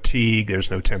decision fatigue.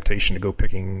 There's no temptation to go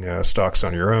picking stocks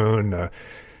on your own.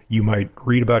 You might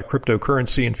read about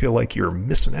cryptocurrency and feel like you're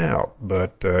missing out.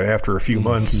 But after a few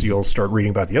months, you'll start reading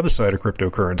about the other side of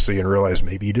cryptocurrency and realize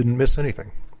maybe you didn't miss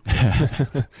anything.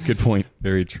 Good point.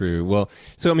 Very true. Well,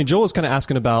 so Joel was kind of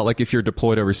asking about like if you're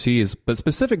deployed overseas, but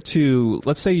specific to,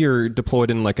 let's say you're deployed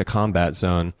in like a combat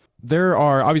zone. There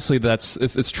are obviously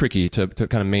it's tricky to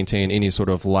kind of maintain any sort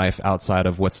of life outside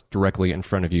of what's directly in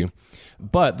front of you.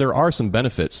 But there are some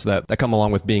benefits that come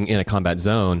along with being in a combat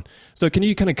zone. So can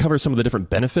you kind of cover some of the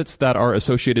different benefits that are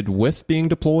associated with being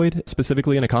deployed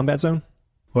specifically in a combat zone?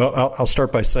 Well, I'll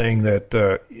start by saying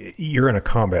that you're in a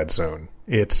combat zone.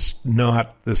 It's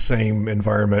not the same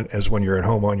environment as when you're at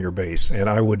home on your base, and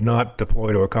I would not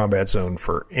deploy to a combat zone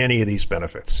for any of these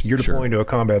benefits. You're deploying to a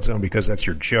combat zone because that's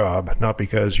your job, not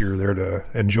because you're there to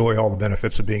enjoy all the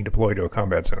benefits of being deployed to a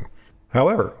combat zone.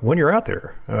 However, when you're out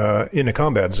there in a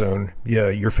combat zone,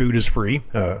 your food is free,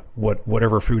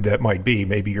 whatever food that might be.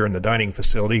 Maybe you're in the dining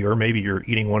facility, or maybe you're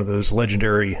eating one of those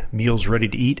legendary meals ready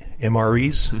to eat,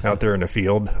 MREs, out there in the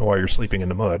field while you're sleeping in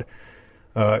the mud.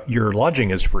 Your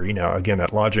lodging is free. Now, again,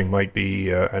 that lodging might be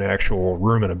an actual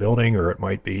room in a building, or it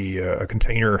might be a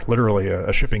container, literally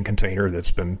a shipping container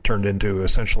that's been turned into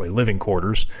essentially living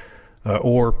quarters,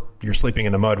 or you're sleeping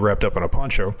in the mud wrapped up in a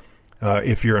poncho.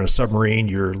 If you're in a submarine,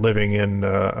 you're living in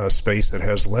a space that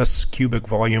has less cubic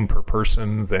volume per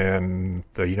person than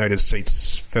the United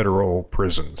States federal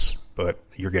prisons, but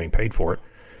you're getting paid for it.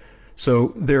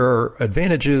 So there are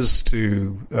advantages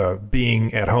to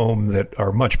being at home that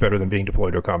are much better than being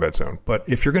deployed to a combat zone. But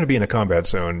if you're going to be in a combat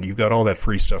zone, you've got all that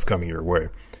free stuff coming your way.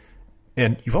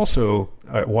 And you've also,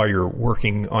 while you're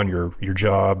working on your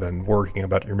job and working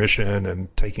about your mission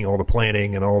and taking all the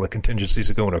planning and all the contingencies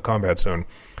that go into a combat zone,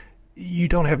 you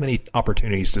don't have many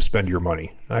opportunities to spend your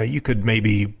money. You could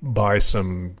maybe buy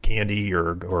some candy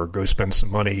or go spend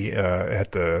some money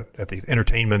at the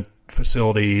entertainment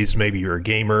facilities. Maybe you're a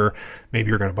gamer. Maybe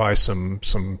you're going to buy some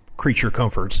creature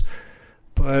comforts.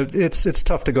 But it's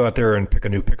tough to go out there and pick a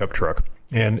new pickup truck.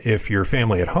 And if your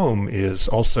family at home is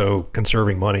also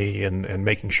conserving money and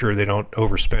making sure they don't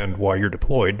overspend while you're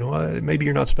deployed, well, maybe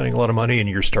you're not spending a lot of money and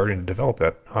you're starting to develop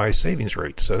that high savings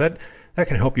rate. So that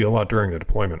can help you a lot during the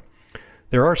deployment.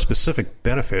 There are specific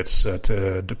benefits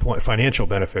to financial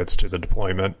benefits to the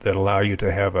deployment that allow you to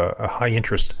have a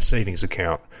high-interest savings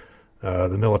account.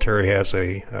 The military has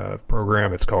a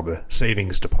program. It's called the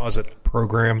Savings Deposit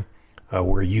Program,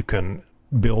 where you can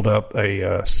build up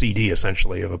a CD,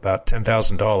 essentially, of about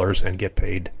 $10,000 and get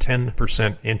paid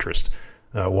 10% interest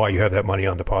while you have that money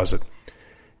on deposit.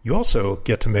 You also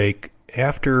get to make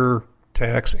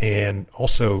after-tax and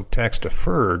also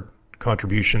tax-deferred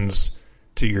contributions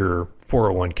to your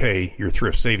 401k, your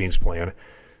thrift savings plan,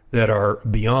 that are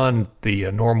beyond the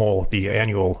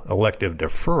annual elective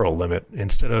deferral limit.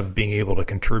 Instead of being able to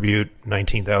contribute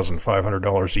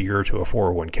 $19,500 a year to a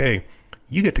 401k,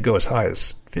 you get to go as high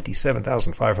as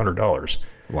 $57,500.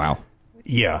 Wow.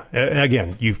 Yeah.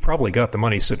 Again, you've probably got the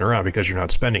money sitting around because you're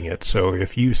not spending it. So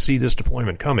if you see this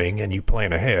deployment coming and you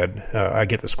plan ahead, I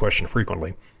get this question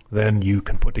frequently, then you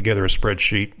can put together a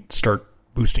spreadsheet, start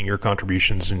boosting your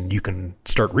contributions, and you can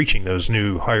start reaching those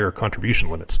new higher contribution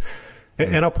limits.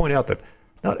 And I'll point out that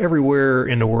not everywhere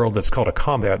in the world that's called a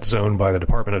combat zone by the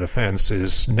Department of Defense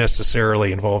is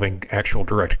necessarily involving actual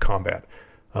direct combat.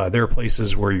 There are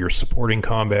places where you're supporting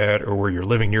combat or where you're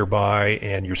living nearby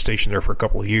and you're stationed there for a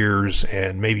couple of years,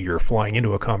 and maybe you're flying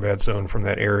into a combat zone from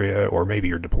that area, or maybe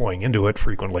you're deploying into it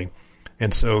frequently.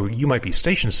 And so you might be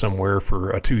stationed somewhere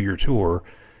for a 2-year tour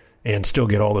and still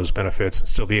get all those benefits and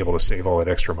still be able to save all that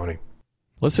extra money.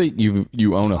 Let's say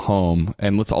you own a home,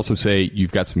 and let's also say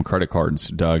you've got some credit cards,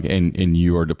 Doug, and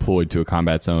you are deployed to a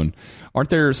combat zone. Aren't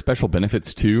there special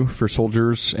benefits, too, for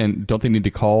soldiers? And don't they need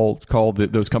to call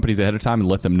those companies ahead of time and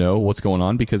let them know what's going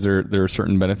on? Because there are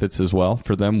certain benefits as well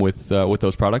for them with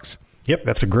those products? Yep,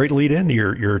 that's a great lead in.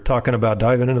 You're talking about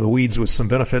diving into the weeds with some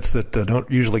benefits that don't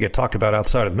usually get talked about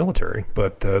outside of the military,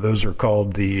 but those are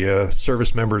called the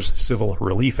Service Members Civil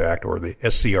Relief Act, or the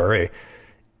SCRA.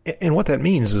 And what that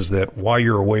means is that while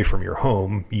you're away from your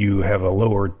home, you have a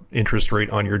lower interest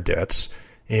rate on your debts.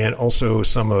 And also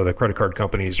some of the credit card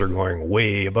companies are going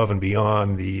way above and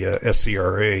beyond the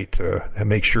SCRA to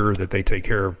make sure that they take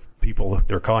care of people,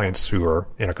 their clients who are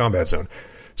in a combat zone.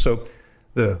 So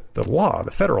the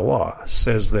federal law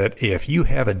says that if you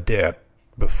have a debt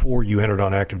before you entered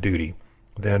on active duty,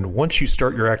 then once you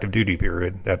start your active duty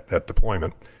period, that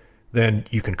deployment, then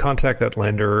you can contact that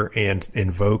lender and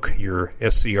invoke your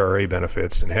SCRA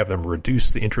benefits and have them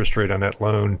reduce the interest rate on that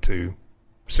loan to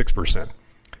 6%.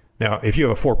 Now, if you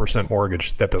have a 4%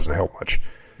 mortgage, that doesn't help much.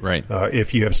 Right.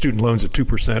 If you have student loans at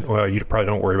 2%, well, you probably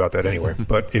don't worry about that anyway.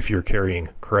 But if you're carrying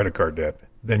credit card debt,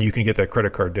 then you can get that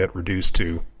credit card debt reduced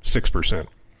to 6%.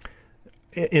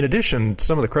 In addition,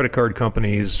 some of the credit card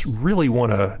companies really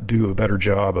want to do a better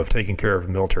job of taking care of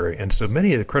the military. And so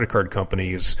many of the credit card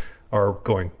companies are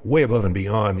going way above and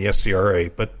beyond the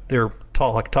SCRA, but they're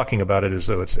talking about it as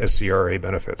though it's SCRA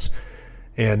benefits.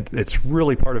 And it's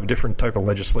really part of a different type of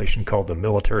legislation called the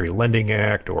Military Lending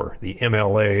Act, or the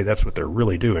MLA. That's what they're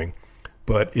really doing.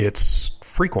 But it's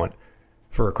frequent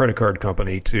for a credit card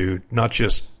company to not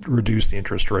just reduce the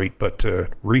interest rate, but to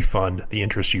refund the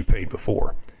interest you've paid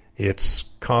before.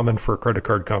 It's common for a credit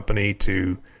card company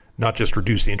to not just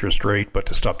reduce the interest rate, but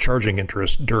to stop charging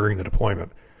interest during the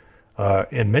deployment.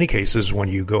 In many cases, when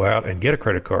you go out and get a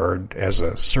credit card as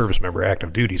a service member,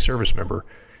 active duty service member,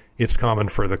 it's common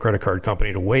for the credit card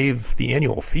company to waive the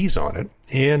annual fees on it,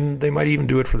 and they might even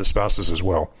do it for the spouses as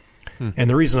well. And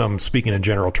the reason I'm speaking in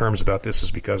general terms about this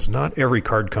is because not every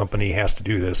card company has to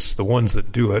do this. The ones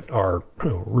that do it are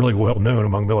really well known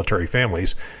among military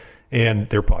families, and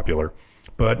they're popular.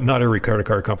 But not every credit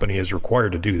card company is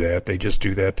required to do that. They just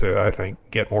do that to, I think,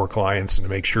 get more clients and to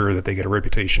make sure that they get a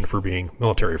reputation for being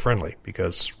military friendly.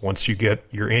 Because once you get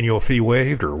your annual fee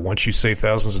waived, or once you save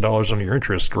thousands of dollars on your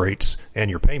interest rates and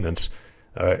your payments,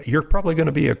 you're probably going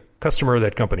to be a customer of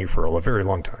that company for a very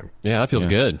long time. Yeah, that feels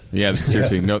good. Yeah,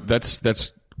 seriously. No,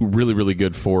 that's really, really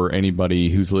good for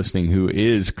anybody who's listening who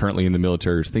is currently in the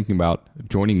military or is thinking about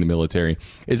joining the military.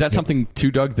 Is that something, too,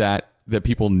 Doug, that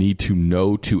people need to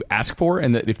know to ask for,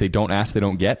 and that if they don't ask, they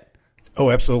don't get? Oh,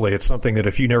 absolutely. It's something that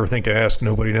if you never think to ask,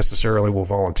 nobody necessarily will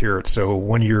volunteer it. So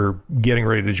when you're getting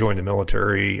ready to join the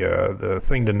military, the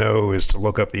thing to know is to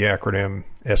look up the acronym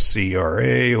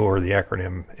SCRA or the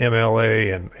acronym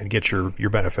MLA and get your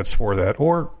benefits for that.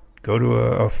 Or go to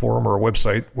a forum or a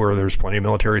website where there's plenty of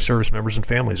military service members and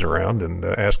families around and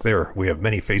ask there. We have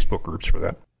many Facebook groups for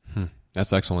that.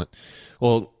 That's excellent.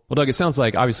 Well, Doug, it sounds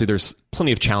like obviously there's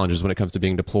plenty of challenges when it comes to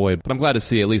being deployed, but I'm glad to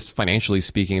see, at least financially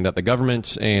speaking, that the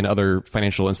government and other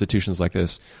financial institutions like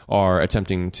this are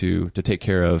attempting to take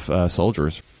care of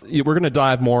soldiers. We're going to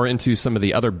dive more into some of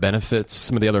the other benefits,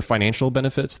 some of the other financial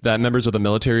benefits that members of the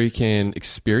military can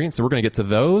experience. So we're going to get to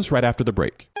those right after the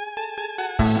break.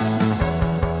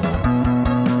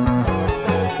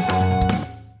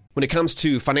 When it comes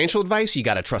to financial advice, you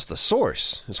got to trust the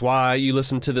source. That's why you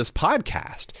listen to this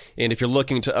podcast. And if you're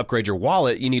looking to upgrade your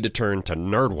wallet, you need to turn to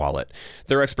NerdWallet.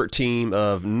 Their expert team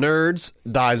of nerds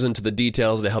dives into the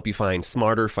details to help you find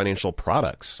smarter financial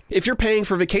products. If you're paying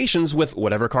for vacations with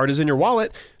whatever card is in your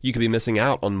wallet, you could be missing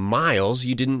out on miles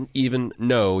you didn't even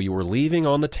know you were leaving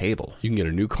on the table. You can get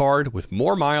a new card with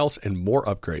more miles and more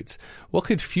upgrades. What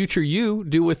could future you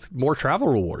do with more travel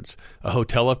rewards? A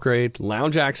hotel upgrade,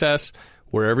 lounge access.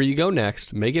 Wherever you go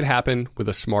next, make it happen with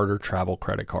a smarter travel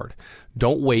credit card.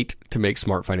 Don't wait to make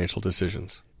smart financial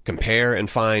decisions. Compare and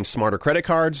find smarter credit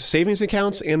cards, savings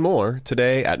accounts, and more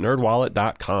today at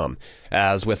nerdwallet.com.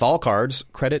 As with all cards,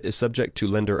 credit is subject to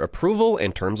lender approval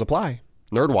and terms apply.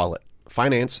 NerdWallet.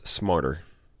 Finance smarter.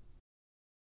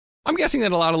 I'm guessing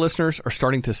that a lot of listeners are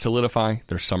starting to solidify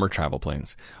their summer travel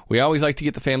plans. We always like to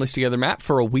get the families together, Matt,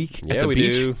 for a week at the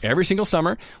beach every single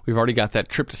summer. We've already got that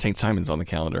trip to St. Simon's on the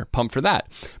calendar. Pumped for that.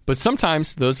 But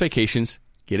sometimes those vacations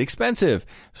get expensive.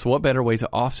 So what better way to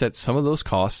offset some of those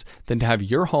costs than to have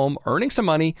your home earning some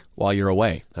money while you're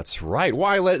away? That's right.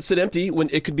 Why let it sit empty when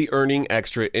it could be earning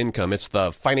extra income? It's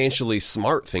the financially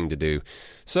smart thing to do.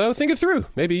 So think it through.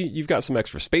 Maybe you've got some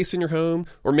extra space in your home,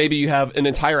 or maybe you have an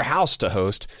entire house to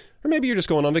host. Or maybe you're just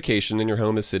going on vacation and your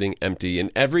home is sitting empty. In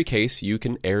every case, you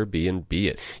can Airbnb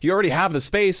it. You already have the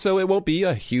space, so it won't be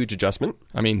a huge adjustment.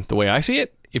 I mean, the way I see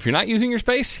it, if you're not using your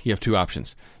space, you have two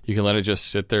options. You can let it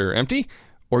just sit there empty,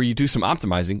 or you do some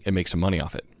optimizing and make some money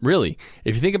off it. Really,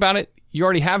 if you think about it, you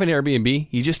already have an Airbnb.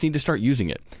 You just need to start using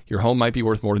it. Your home might be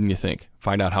worth more than you think.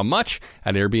 Find out how much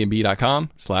at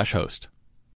airbnb.com/host.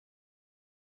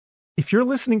 If you're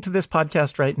listening to this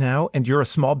podcast right now and you're a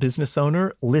small business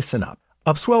owner, listen up.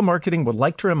 Upswell Marketing would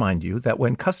like to remind you that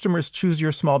when customers choose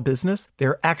your small business,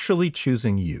 they're actually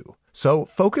choosing you. So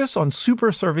focus on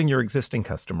super serving your existing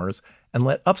customers and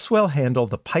let Upswell handle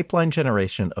the pipeline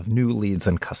generation of new leads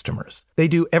and customers. They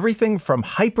do everything from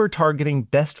hyper-targeting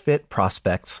best fit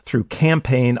prospects through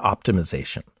campaign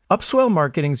optimization. Upswell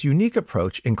Marketing's unique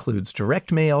approach includes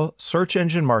direct mail, search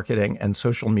engine marketing, and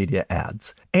social media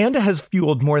ads, and has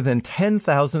fueled more than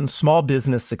 10,000 small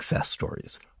business success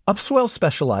stories. Upswell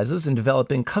specializes in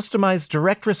developing customized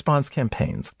direct response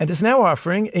campaigns and is now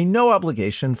offering a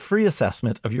no-obligation free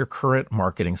assessment of your current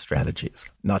marketing strategies.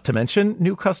 Not to mention,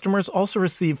 new customers also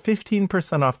receive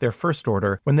 15% off their first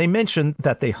order when they mention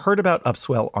that they heard about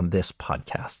Upswell on this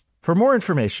podcast. For more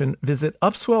information, visit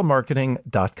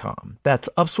upswellmarketing.com. That's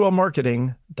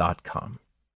upswellmarketing.com.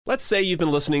 Let's say you've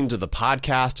been listening to the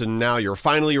podcast and now you're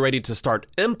finally ready to start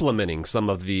implementing some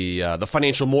of the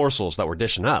financial morsels that we're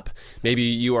dishing up. Maybe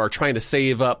you are trying to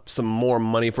save up some more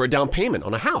money for a down payment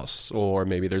on a house, or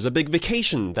maybe there's a big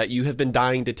vacation that you have been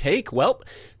dying to take. Well,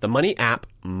 the money app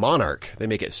Monarch. They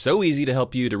make it so easy to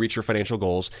help you to reach your financial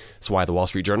goals. That's why the Wall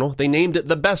Street Journal, they named it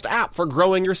the best app for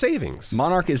growing your savings.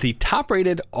 Monarch is the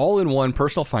top-rated all-in-one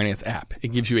personal finance app. It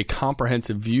gives you a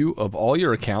comprehensive view of all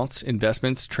your accounts,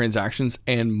 investments, transactions,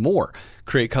 and more.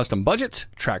 Create custom budgets,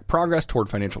 track progress toward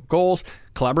financial goals,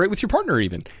 collaborate with your partner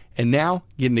even. And now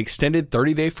get an extended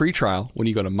 30-day free trial when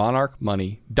you go to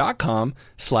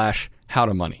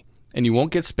monarchmoney.com/howtomoney. And you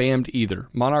won't get spammed either.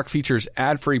 Monarch features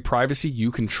ad-free privacy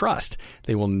you can trust.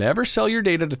 They will never sell your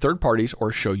data to third parties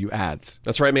or show you ads.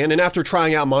 That's right, man. And after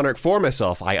trying out Monarch for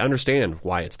myself, I understand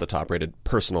why it's the top-rated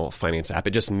personal finance app.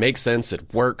 It just makes sense.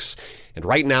 It works. And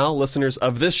right now, listeners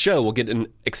of this show will get an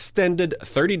extended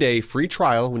 30-day free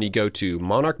trial when you go to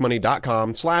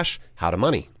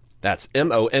monarchmoney.com/howtomoney. That's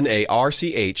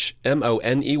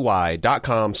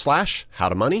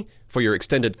monarchmoney.com/howtomoney for your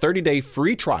extended 30-day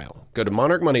free trial. Go to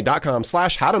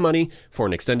monarchmoney.com/howtomoney for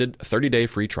an extended 30-day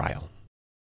free trial.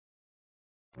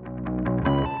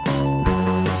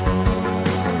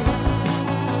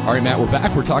 All right, Matt, we're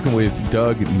back. We're talking with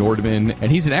Doug Nordman,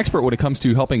 and he's an expert when it comes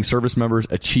to helping service members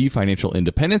achieve financial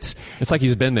independence. It's like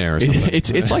he's been there or something.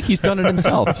 It's like he's done it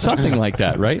himself, something like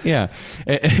that, right? Yeah.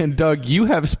 And Doug, you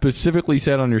have specifically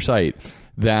said on your site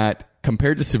that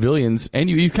compared to civilians, and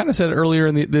you've kind of said it earlier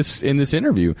in this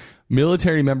interview,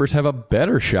 military members have a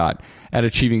better shot at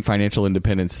achieving financial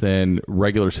independence than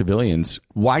regular civilians.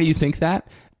 Why do you think that?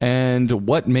 And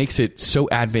what makes it so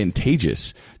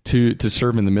advantageous to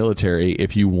serve in the military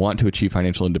if you want to achieve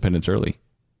financial independence early?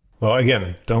 Well,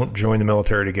 again, don't join the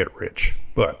military to get rich.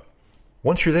 But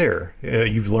once you're there,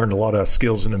 you've learned a lot of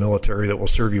skills in the military that will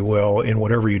serve you well in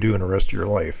whatever you do in the rest of your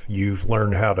life. You've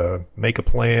learned how to make a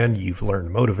plan. You've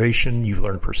learned motivation. You've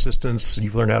learned persistence.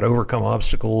 You've learned how to overcome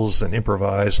obstacles and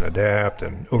improvise and adapt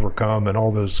and overcome and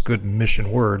all those good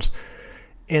mission words.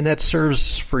 And that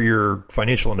serves for your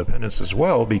financial independence as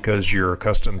well, because you're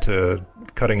accustomed to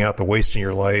cutting out the waste in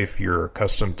your life. You're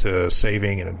accustomed to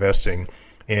saving and investing,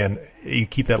 and you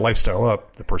keep that lifestyle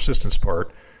up. The persistence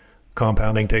part,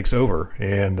 compounding takes over,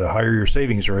 and the higher your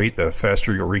savings rate, the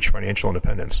faster you'll reach financial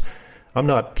independence. I'm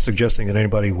not suggesting that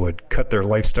anybody would cut their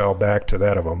lifestyle back to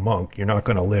that of a monk. You're not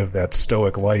going to live that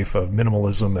stoic life of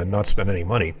minimalism and not spend any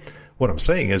money. What I'm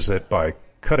saying is that by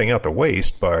cutting out the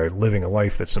waste, by living a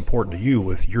life that's important to you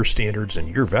with your standards and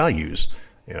your values,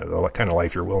 the kind of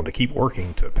life you're willing to keep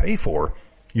working to pay for,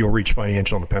 you'll reach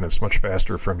financial independence much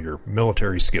faster from your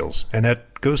military skills. And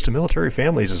that goes to military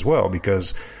families as well,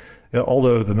 because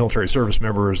although the military service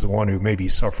member is the one who maybe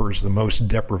suffers the most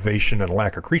deprivation and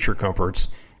lack of creature comforts,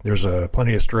 there's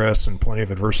plenty of stress and plenty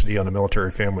of adversity on the military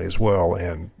family as well.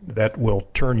 And that will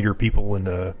turn your people in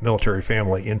the military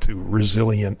family into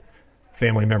resilient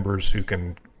family members who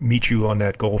can meet you on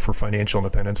that goal for financial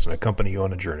independence and accompany you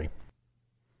on a journey.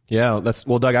 Yeah,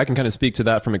 well, Doug, I can kind of speak to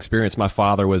that from experience. My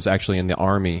father was actually in the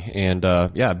Army, and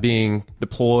being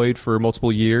deployed for multiple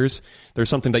years, there's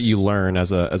something that you learn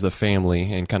as a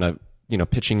family, and kind of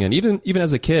pitching in, even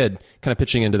as a kid, kind of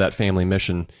pitching into that family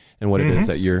mission and what it is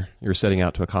that you're setting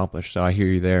out to accomplish. So I hear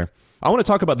you there. I want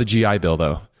to talk about the GI Bill,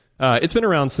 though. It's been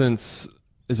around since,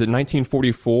 is it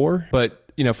 1944? But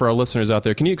for our listeners out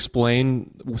there, can you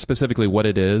explain specifically what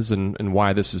it is and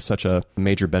why this is such a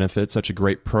major benefit, such a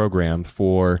great program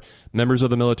for members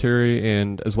of the military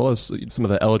and as well as some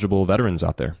of the eligible veterans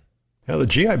out there? Now, the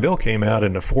GI Bill came out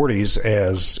in the 40s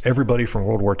as everybody from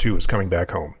World War II was coming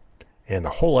back home. And the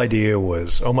whole idea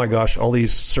was, oh my gosh, all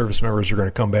these service members are going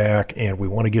to come back, and we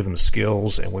want to give them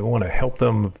skills, and we want to help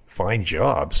them find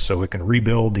jobs so we can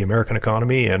rebuild the American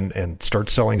economy and start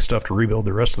selling stuff to rebuild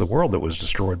the rest of the world that was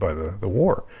destroyed by the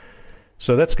war.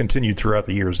 So that's continued throughout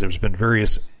the years. There's been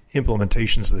various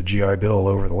implementations of the GI Bill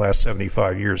over the last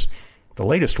 75 years. The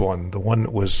latest one, the one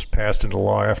that was passed into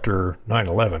law after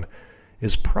 9/11,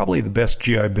 is probably the best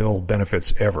GI Bill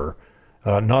benefits ever.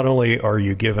 Not only are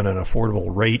you given an affordable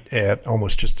rate at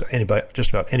almost just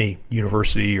about any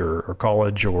university or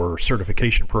college or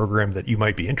certification program that you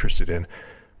might be interested in,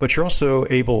 but you're also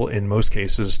able, in most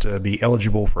cases, to be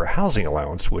eligible for a housing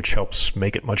allowance, which helps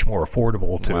make it much more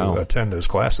affordable to attend those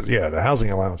classes. Yeah, the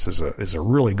housing allowance is a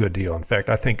really good deal. In fact,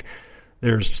 I think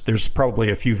there's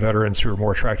probably a few veterans who are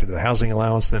more attracted to the housing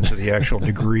allowance than to the actual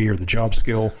degree or the job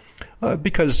skill.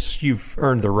 Because you've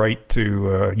earned the right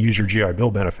to use your GI Bill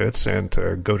benefits and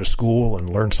to go to school and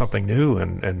learn something new,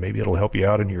 and maybe it'll help you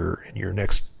out in your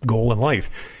next goal in life.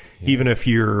 Yeah. Even if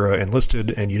you're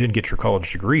enlisted and you didn't get your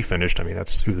college degree finished, I mean,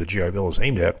 that's who the GI Bill is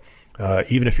aimed at.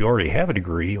 Even if you already have a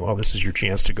degree, well, this is your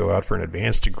chance to go out for an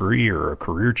advanced degree or a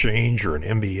career change or an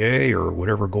MBA or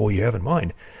whatever goal you have in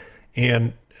mind.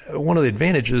 And one of the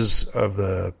advantages of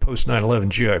the post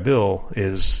 9/11 GI Bill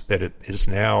is that it is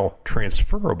now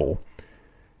transferable.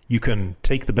 You can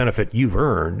take the benefit you've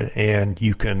earned and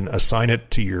you can assign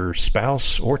it to your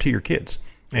spouse or to your kids.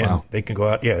 And they can go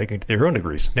out, they can get their own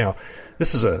degrees. Now,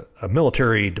 this is a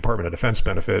military Department of Defense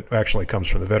benefit. It actually comes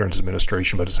from the Veterans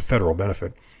Administration, but it's a federal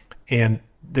benefit. And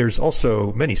there's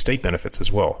also many state benefits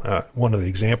as well. One of the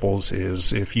examples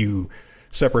is if you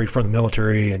separate from the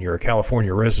military and you're a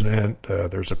California resident,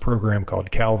 there's a program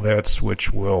called CalVets,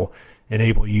 which will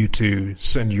enable you to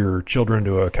send your children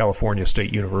to a California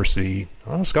State University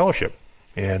on a scholarship.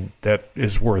 And that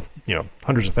is worth,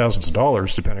 hundreds of thousands of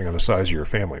dollars depending on the size of your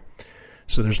family.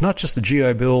 So there's not just the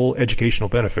GI Bill educational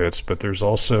benefits, but there's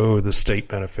also the state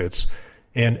benefits.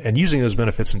 And using those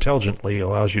benefits intelligently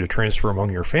allows you to transfer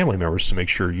among your family members to make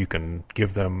sure you can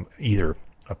give them either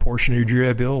a portion of your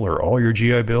GI Bill or all your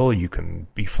GI Bill. You can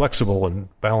be flexible in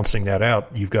balancing that out.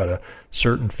 You've got a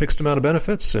certain fixed amount of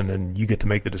benefits, and then you get to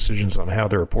make the decisions on how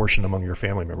they're apportioned among your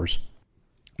family members.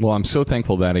 Well, I'm so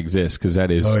thankful that exists, because that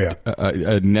is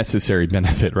a necessary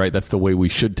benefit, right? That's the way we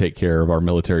should take care of our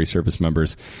military service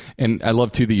members. And I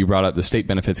love, too, that you brought up the state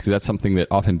benefits, because that's something that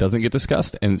often doesn't get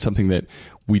discussed, and it's something that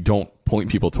we don't point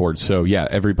people towards. So, yeah,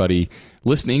 everybody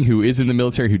listening who is in the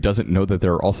military who doesn't know that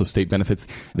there are also state benefits,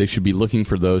 they should be looking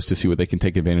for those to see what they can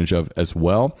take advantage of as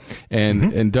well.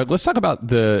 And Doug, let's talk about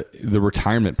the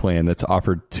retirement plan that's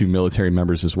offered to military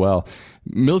members as well.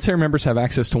 Military members have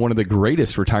access to one of the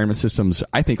greatest retirement systems,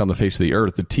 I think, on the face of the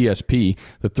earth, the TSP,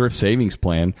 the Thrift Savings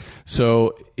Plan.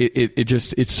 So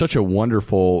it's such a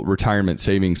wonderful retirement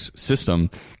savings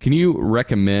system. Can you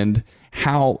recommend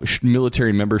how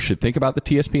military members should think about the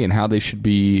TSP and how they should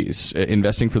be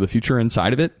investing for the future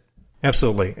inside of it?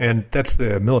 Absolutely. And that's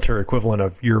the military equivalent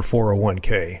of your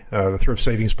 401k. The Thrift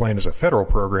Savings Plan is a federal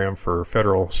program for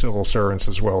federal civil servants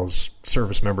as well as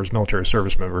service members, military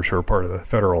service members who are part of the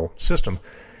federal system.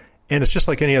 And it's just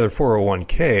like any other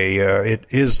 401k. It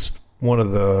is one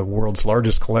of the world's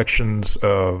largest collections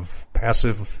of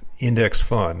passive index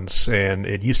funds, and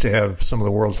it used to have some of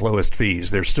the world's lowest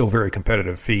fees. There's still very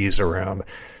competitive fees around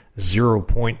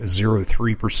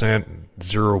 0.03% and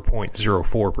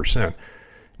 0.04%.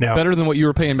 Now, better than what you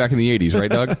were paying back in the 80s, right,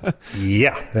 Doug?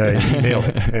 Yeah, you nailed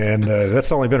it. And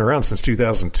that's only been around since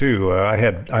 2002. I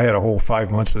had a whole 5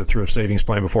 months of the Thrift Savings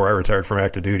Plan before I retired from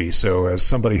active duty. So as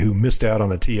somebody who missed out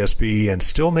on a TSP and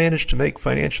still managed to make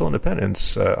financial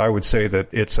independence, I would say that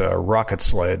it's a rocket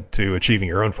sled to achieving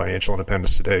your own financial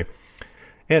independence today.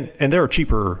 And there are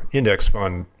cheaper index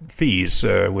fund fees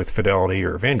with Fidelity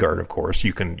or Vanguard, of course.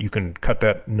 You can cut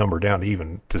that number down to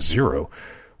even to zero.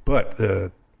 But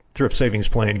the Thrift Savings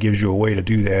Plan gives you a way to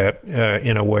do that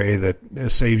in a way that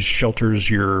shelters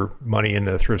your money in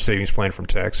the Thrift Savings Plan from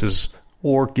taxes,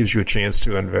 or gives you a chance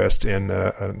to invest in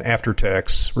an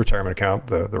after-tax retirement account,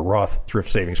 the Roth Thrift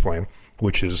Savings Plan,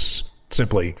 which is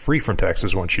simply free from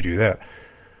taxes once you do that.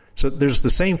 So there's the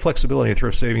same flexibility in the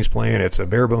Thrift Savings Plan. It's a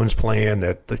bare-bones plan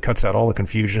that cuts out all the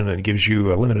confusion and gives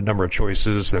you a limited number of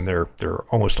choices, and they're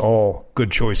almost all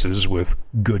good choices with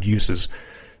good uses.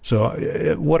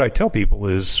 So what I tell people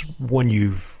is when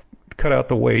you've cut out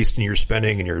the waste and your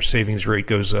spending and your savings rate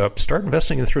goes up, start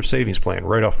investing in the Thrift Savings Plan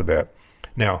right off the bat.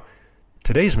 Now,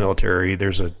 today's military,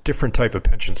 there's a different type of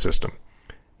pension system.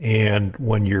 And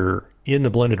when you're in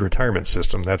the blended retirement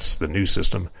system, that's the new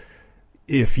system,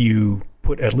 if you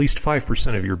put at least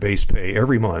 5% of your base pay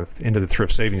every month into the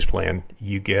Thrift Savings Plan,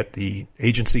 you get the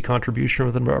agency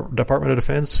contribution from the Department of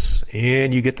Defense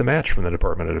and you get the match from the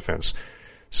Department of Defense.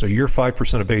 So your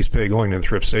 5% of base pay going to the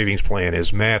Thrift Savings Plan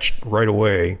is matched right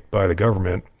away by the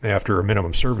government after a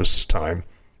minimum service time.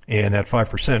 And that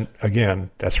 5%,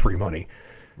 again, that's free money.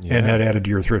 Yeah. And that added to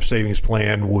your Thrift Savings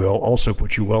Plan will also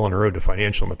put you well on the road to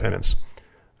financial independence.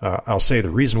 I'll say the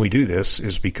reason we do this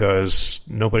is because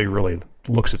nobody really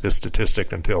looks at this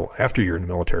statistic until after you're in the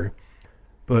military.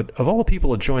 But of all the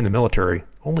people that join the military,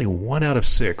 only 1 out of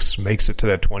 6 makes it to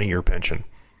that 20-year pension.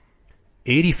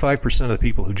 85% of the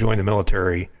people who join the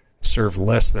military serve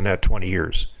less than that 20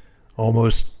 years.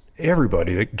 Almost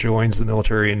everybody that joins the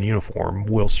military in uniform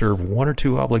will serve 1 or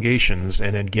 2 obligations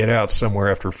and then get out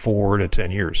somewhere after 4 to 10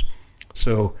 years.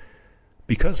 So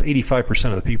because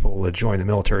 85% of the people that join the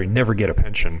military never get a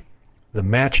pension, the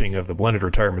matching of the blended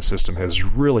retirement system has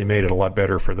really made it a lot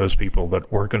better for those people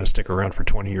that weren't going to stick around for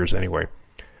 20 years anyway.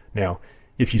 Now,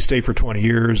 if you stay for 20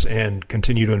 years and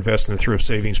continue to invest in the Thrift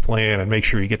Savings Plan and make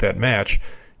sure you get that match,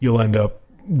 you'll end up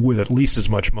with at least as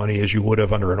much money as you would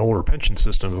have under an older pension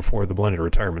system before the blended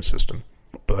retirement system.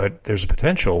 But there's a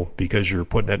potential, because you're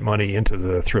putting that money into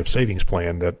the Thrift Savings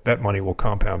Plan, that money will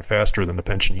compound faster than the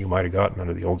pension you might have gotten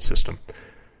under the old system.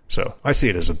 So I see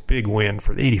it as a big win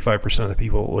for the 85% of the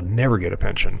people who would never get a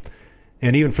pension.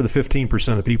 And even for the 15%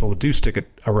 of the people that do stick it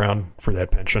around for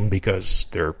that pension because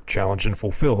they're challenged and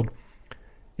fulfilled,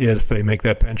 if they make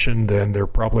that pension, then they're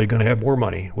probably going to have more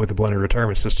money with the blended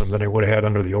retirement system than they would have had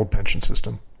under the old pension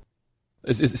system.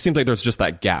 It seems like there's just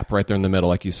that gap right there in the middle,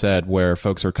 like you said, where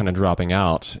folks are kind of dropping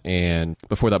out. And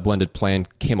before that blended plan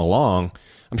came along,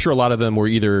 I'm sure a lot of them were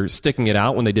either sticking it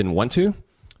out when they didn't want to,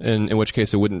 in which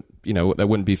case it wouldn't, that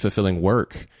wouldn't be fulfilling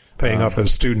work. Paying off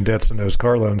those student debts and those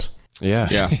car loans.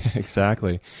 Yeah,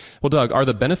 exactly. Well, Doug, are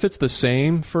the benefits the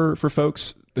same for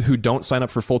folks who don't sign up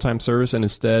for full-time service and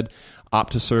instead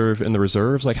opt to serve in the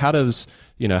reserves? Like, how does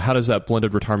that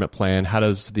blended retirement plan, how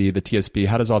does the TSP,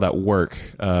 how does all that work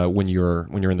when you're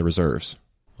in the reserves?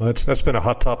 Well, that's been a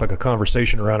hot topic of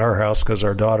conversation around our house because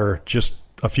our daughter just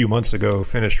a few months ago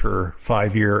finished her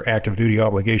 5-year active duty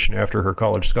obligation after her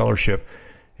college scholarship.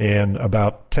 And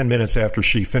about 10 minutes after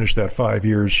she finished that 5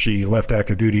 years, she left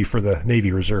active duty for the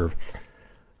Navy Reserve.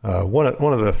 One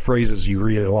of the phrases you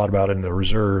read a lot about in the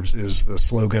reserves is the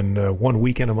slogan, 1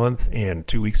 weekend a month and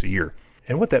 2 weeks a year.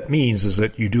 And what that means is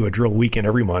that you do a drill weekend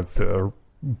every month to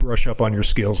brush up on your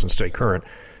skills and stay current.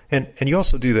 And you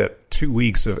also do that 2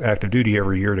 weeks of active duty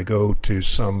every year to go to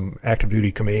some active duty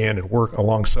command and work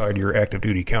alongside your active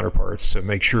duty counterparts to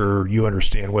make sure you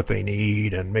understand what they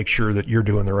need and make sure that you're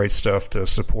doing the right stuff to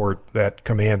support that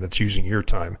command that's using your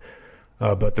time.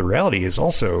 But the reality is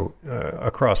also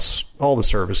across all the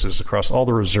services, across all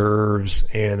the reserves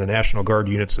and the National Guard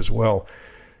units as well,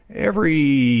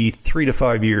 every 3 to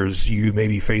 5 years you may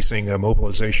be facing a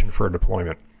mobilization for a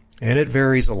deployment. And it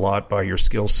varies a lot by your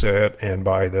skill set and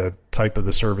by the type of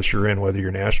the service you're in, whether you're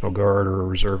National Guard or a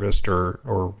reservist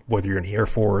or whether you're in the Air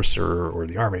Force or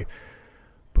the Army.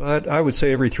 But I would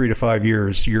say every 3 to 5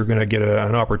 years, you're going to get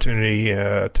an opportunity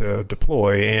to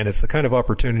deploy, and it's the kind of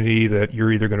opportunity that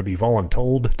you're either going to be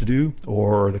voluntold to do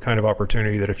or the kind of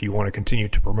opportunity that if you want to continue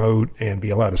to promote and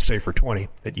be allowed to stay for 20,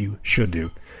 that you should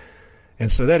do.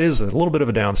 And so that is a little bit of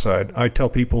a downside. I tell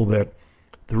people that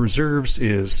the reserves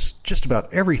is just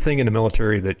about everything in the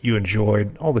military that you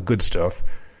enjoyed, all the good stuff,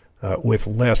 with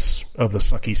less of the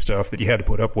sucky stuff that you had to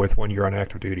put up with when you're on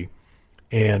active duty.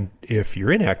 And if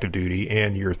you're in active duty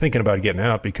and you're thinking about getting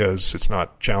out because it's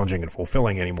not challenging and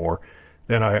fulfilling anymore,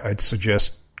 then I'd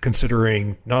suggest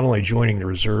considering not only joining the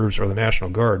reserves or the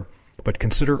National Guard, but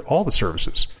consider all the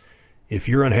services. If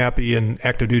you're unhappy in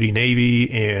active duty Navy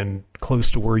and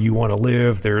close to where you want to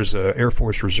live, there's an Air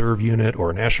Force Reserve unit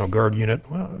or a National Guard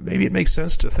unit, well, maybe it makes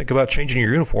sense to think about changing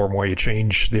your uniform while you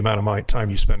change the amount of time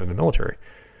you spend in the military.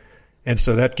 And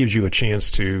so that gives you a chance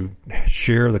to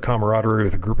share the camaraderie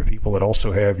with a group of people that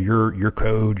also have your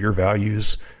code, your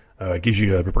values. It gives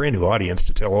you a brand new audience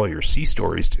to tell all your sea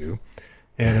stories to.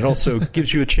 And it also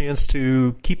gives you a chance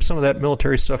to keep some of that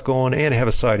military stuff going and have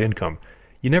a side income.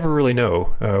 You never really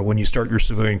know when you start your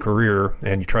civilian career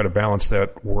and you try to balance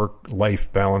that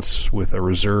work-life balance with a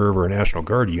reserve or a National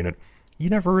Guard unit. You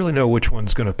never really know which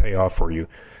one's going to pay off for you.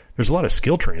 There's a lot of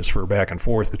skill transfer back and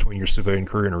forth between your civilian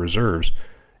career and reserves.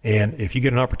 And if you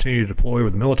get an opportunity to deploy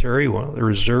with the military, well, the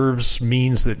reserves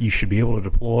means that you should be able to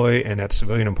deploy and that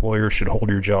civilian employer should hold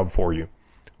your job for you.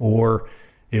 Or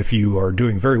if you are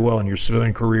doing very well in your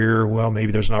civilian career, well,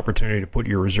 maybe there's an opportunity to put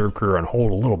your reserve career on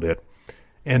hold a little bit.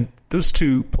 And those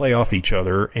two play off each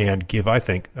other and give, I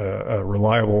think, a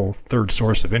reliable third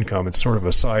source of income. It's sort of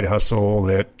a side hustle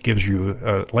that gives you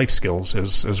life skills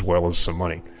as well as some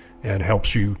money and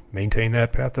helps you maintain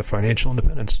that path of financial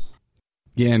independence.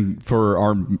 Yeah, and for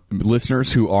our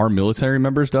listeners who are military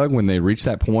members, Doug, when they reach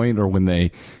that point or when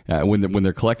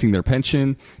they're collecting their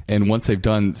pension and once they've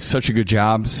done such a good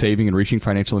job saving and reaching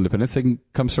financial independence, they can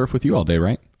come surf with you all day,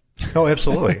 right? Oh,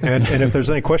 absolutely. And if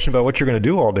there's any question about what you're going to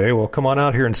do all day, well, come on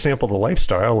out here and sample the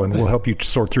lifestyle, and we'll help you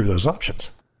sort through those options.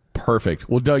 Perfect.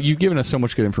 Well, Doug, you've given us so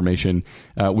much good information.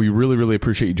 We really, really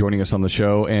appreciate you joining us on the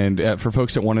show. And for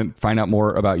folks that want to find out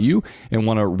more about you and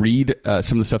want to read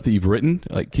some of the stuff that you've written,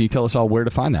 can you tell us all where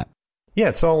to find that? Yeah,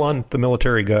 it's all on the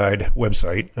Military Guide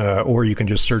website, or you can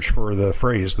just search for the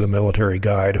phrase, the Military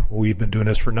Guide. We've been doing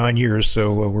this for 9 years,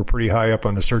 so we're pretty high up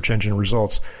on the search engine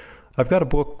results. I've got a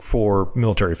book for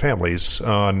military families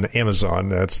on Amazon.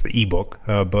 That's the ebook,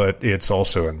 but it's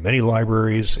also in many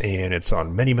libraries, and it's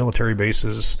on many military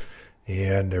bases,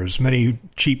 and there's many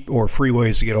cheap or free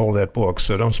ways to get hold of that book,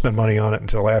 so don't spend money on it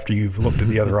until after you've looked at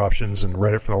the other options and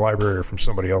read it from the library or from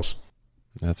somebody else.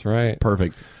 That's right.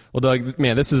 Perfect. Well, Doug,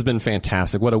 man, this has been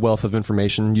fantastic. What a wealth of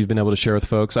information you've been able to share with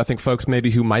folks. I think folks maybe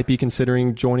who might be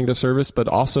considering joining the service, but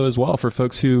also as well for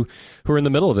folks who are in the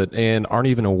middle of it and aren't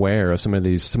even aware of some of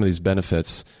these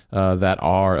benefits that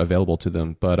are available to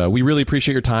them. But we really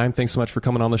appreciate your time. Thanks so much for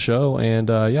coming on the show. And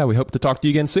we hope to talk to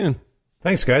you again soon.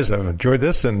 Thanks, guys. I've enjoyed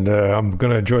this, and I'm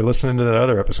going to enjoy listening to the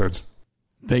other episodes.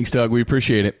 Thanks, Doug. We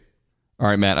appreciate it. All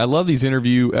right, Matt, I love these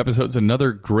interview episodes.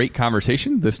 Another great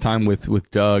conversation, this time with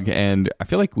Doug, and I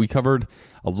feel like we covered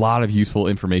a lot of useful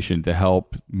information to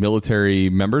help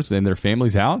military members and their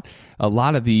families out. A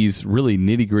lot of these really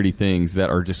nitty-gritty things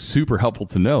that are just super helpful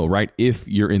to know, right, if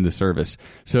you're in the service.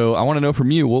 So I want to know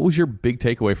from you, what was your big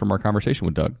takeaway from our conversation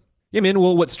with Doug? Yeah, man.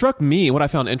 Well, what struck me, what I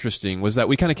found interesting, was that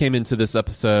we kind of came into this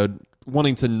episode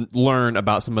wanting to learn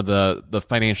about some of the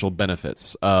financial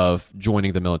benefits of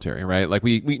joining the military, right? Like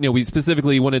we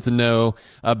specifically wanted to know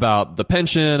about the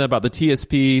pension, about the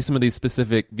TSP, some of these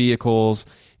specific vehicles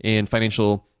and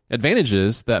financial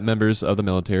advantages that members of the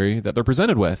military that they're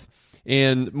presented with.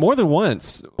 And more than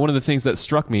once, one of the things that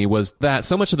struck me was that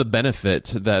so much of the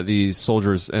benefit that these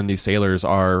soldiers and these sailors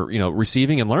are,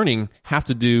 receiving and learning have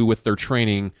to do with their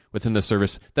training within the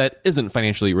service that isn't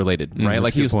financially related, right?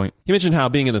 Like he mentioned how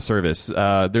being in the service,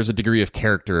 there's a degree of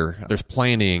character, there's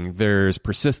planning, there's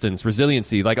persistence,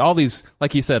 resiliency, like all these,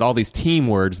 like he said, all these team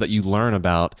words that you learn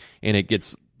about, and it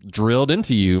gets drilled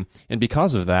into you. And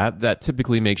because of that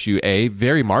typically makes you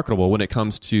very marketable when it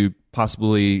comes to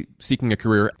possibly seeking a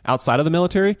career outside of the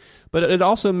military, but it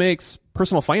also makes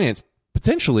personal finance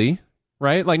potentially,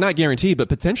 right? Like not guaranteed, but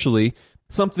potentially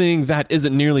something that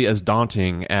isn't nearly as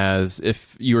daunting as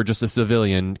if you were just a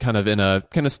civilian kind of in a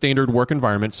kind of standard work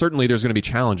environment. Certainly there's going to be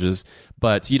challenges,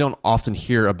 but you don't often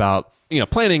hear about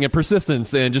planning and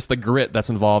persistence and just the grit that's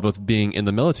involved with being in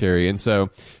the military. And so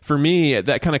for me,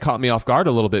 that kind of caught me off guard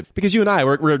a little bit, because you and I,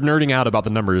 we're nerding out about the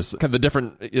numbers, kind of the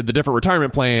different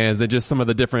retirement plans and just some of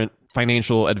the different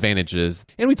financial advantages.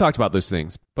 And we talked about those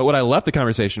things. But what I left the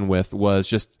conversation with was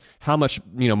just how much,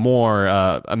 more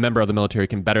a member of the military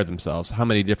can better themselves, how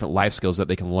many different life skills that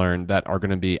they can learn that are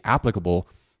going to be applicable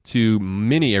to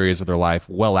many areas of their life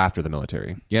well after the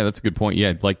military. Yeah, that's a good point.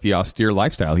 Yeah, like the austere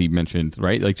lifestyle he mentioned,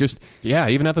 right? Like just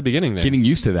even at the beginning there. Getting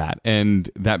used to that, and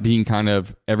that being kind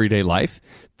of everyday life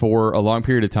for a long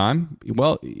period of time.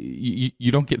 Well,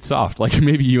 you don't get soft like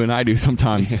maybe you and I do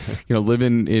sometimes.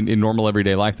 Living in normal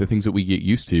everyday life, the things that we get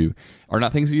used to are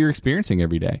not things that you're experiencing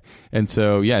every day. And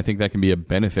so, I think that can be a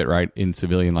benefit, right, in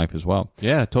civilian life as well.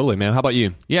 Yeah, totally, man. How about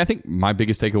you? Yeah, I think my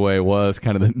biggest takeaway was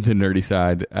kind of the nerdy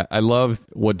side. I love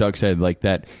what Doug said, like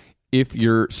that if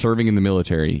you're serving in the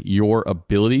military, your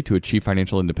ability to achieve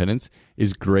financial independence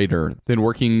is greater than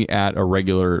working at a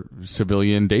regular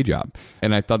civilian day job.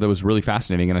 And I thought that was really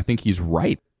fascinating, and I think he's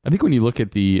right. I think when you look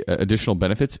at the additional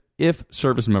benefits, if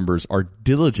service members are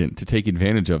diligent to take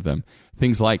advantage of them,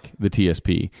 things like the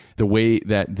TSP, the way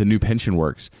that the new pension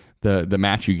works, the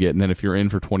match you get, and then if you're in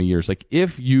for 20 years, like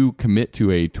if you commit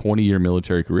to a 20-year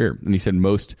military career, and he said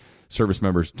most service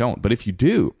members don't, but if you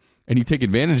do, and you take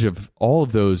advantage of all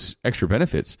of those extra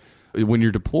benefits, when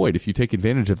you're deployed, if you take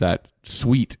advantage of that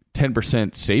sweet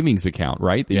 10% savings account,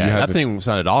 right? That thing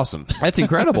sounded awesome. That's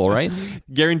incredible, right?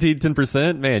 Guaranteed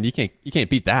 10%, man, you can't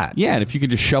beat that. Yeah, and if you can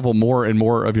just shovel more and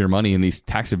more of your money in these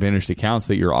tax advantaged accounts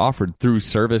that you're offered through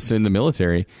service in the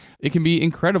military, it can be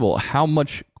incredible how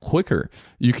much quicker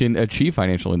you can achieve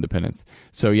financial independence.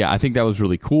 So I think that was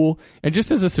really cool. And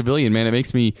just as a civilian, man, it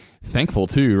makes me thankful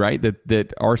too, right?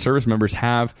 That our service members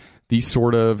have these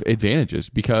sort of advantages,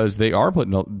 because they are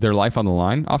putting their life on the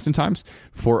line oftentimes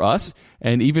for us.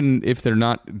 And even if they're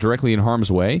not directly in harm's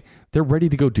way, they're ready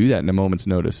to go do that in a moment's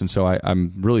notice. And so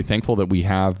I'm really thankful that we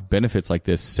have benefits like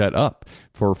this set up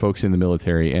for folks in the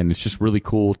military. And it's just really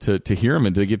cool to hear them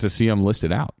and to get to see them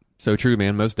listed out. So true,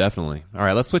 man. Most definitely. All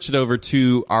right, let's switch it over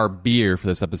to our beer for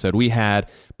this episode. We had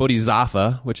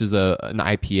Bodhisattva, which is an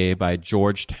IPA by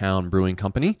Georgetown Brewing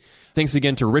Company. Thanks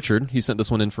again to Richard. He sent this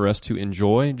one in for us to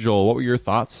enjoy. Joel, what were your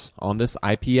thoughts on this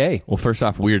IPA? Well, first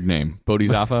off, weird name.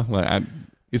 Bodhisattva.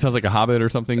 It sounds like a hobbit or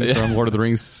something from Lord of the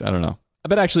Rings. I don't know. I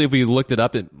bet actually if we looked it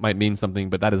up, it might mean something,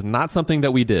 but that is not something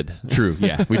that we did. True.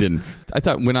 Yeah, we didn't. I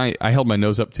thought when I held my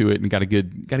nose up to it and got a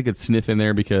good sniff in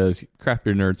there, because craft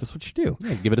beer nerds, that's what you do.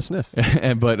 Yeah, give it a sniff.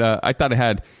 But I thought it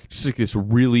had just like this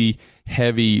really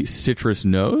heavy citrus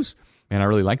nose, and I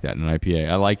really like that in an IPA.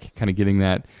 I like kind of getting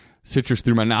that citrus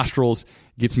through my nostrils.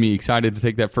 Gets me excited to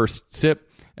take that first sip.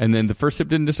 And then the first sip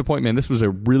didn't disappoint, man. This was a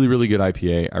really, really good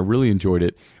IPA. I really enjoyed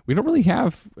it. We don't really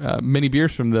have many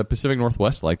beers from the Pacific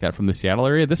Northwest like that, from the Seattle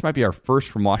area. This might be our first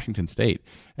from Washington State.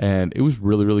 And it was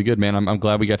really, really good, man. I'm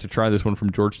glad we got to try this one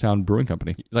from Georgetown Brewing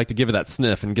Company. You like to give it that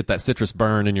sniff and get that citrus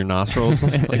burn in your nostrils.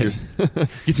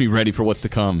 Gets me ready for what's to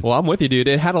come. Well, I'm with you, dude.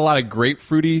 It had a lot of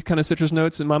grapefruity kind of citrus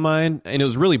notes in my mind, and it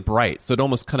was really bright. So it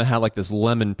almost kind of had like this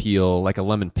lemon peel, like a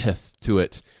lemon pith to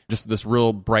it. Just this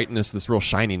real brightness, this real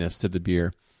shininess to the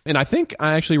beer. And I think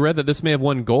I actually read that this may have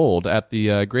won gold at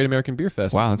the Great American Beer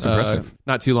Fest. Wow, that's impressive.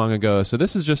 Not too long ago. So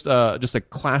this is just a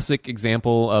classic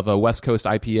example of a West Coast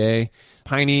IPA.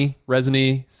 Piney,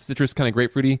 resiny, citrus, kind of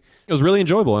grapefruity. It was really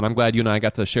enjoyable, and I'm glad you and I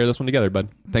got to share this one together, bud.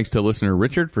 Thanks to listener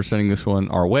Richard for sending this one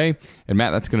our way. And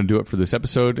Matt, that's going to do it for this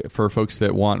episode. For folks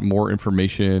that want more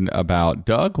information about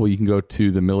Doug, well, you can go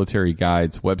to the Military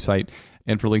Guides website.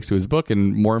 And for links to his book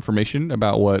and more information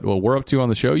about what we're up to on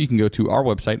the show, you can go to our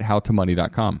website,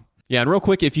 howtomoney.com. Yeah, and real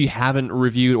quick, if you haven't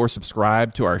reviewed or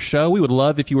subscribed to our show, we would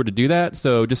love if you were to do that.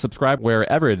 So just subscribe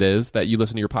wherever it is that you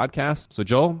listen to your podcast. So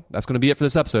Joel, that's going to be it for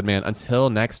this episode, man.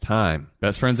 Until next time.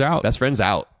 Best friends out. Best friends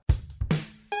out.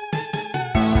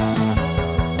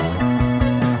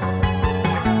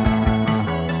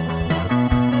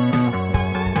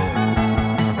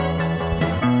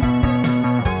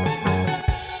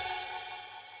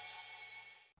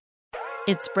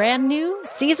 It's brand new,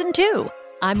 Season 2.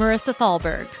 I'm Marissa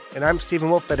Thalberg. And I'm Stephen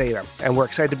Wolf Bedeta, and we're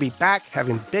excited to be back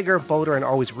having bigger, bolder, and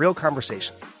always real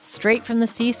conversations. Straight from the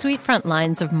C-suite front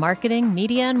lines of marketing,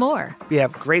 media, and more. We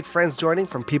have great friends joining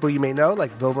from people you may know,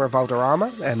 like Vilmer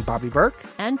Valderrama and Bobby Burke.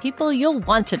 And people you'll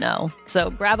want to know. So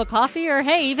grab a coffee or,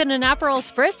 hey, even an Aperol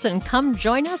Spritz and come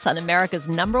join us on America's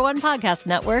 #1 podcast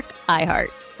network, iHeart.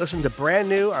 Listen to brand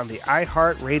new on the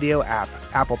iHeart Radio app,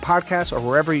 Apple Podcasts, or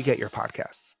wherever you get your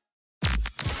podcasts.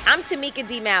 I'm Tamika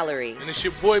D. Mallory. And it's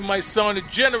your boy, my son, the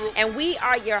General. And we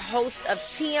are your hosts of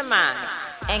TMI.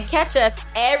 And catch us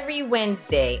every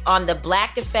Wednesday on the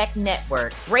Black Effect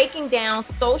Network, breaking down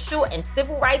social and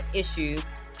civil rights issues,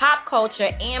 pop culture,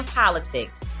 and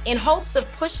politics in hopes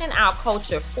of pushing our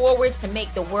culture forward to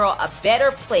make the world a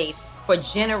better place for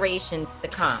generations to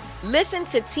come. Listen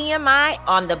to TMI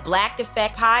on the Black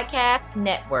Effect Podcast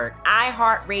Network,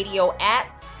 iHeartRadio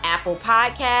app, Apple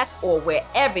Podcasts, or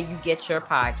wherever you get your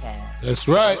podcasts. That's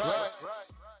right.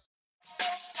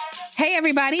 Hey,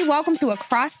 everybody. Welcome to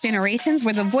Across Generations,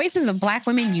 where the voices of Black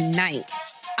women unite.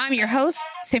 I'm your host,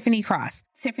 Tiffany Cross.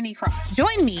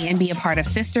 Join me and be a part of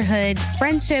sisterhood,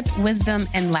 friendship, wisdom,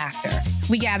 and laughter.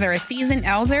 We gather a seasoned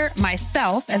elder,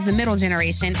 myself as the middle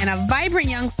generation, and a vibrant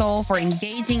young soul for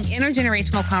engaging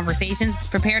intergenerational conversations.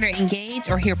 Prepare to engage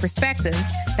or hear perspectives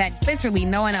that literally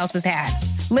no one else has had.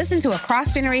 Listen to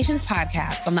Across Generations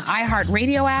podcast on the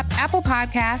iHeartRadio app, Apple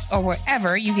Podcasts, or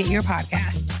wherever you get your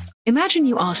podcasts. Imagine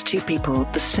you ask two people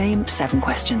the same 7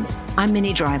 questions. I'm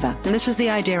Minnie Driver, and this was the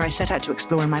idea I set out to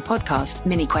explore in my podcast,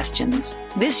 Mini Questions.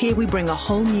 This year, we bring a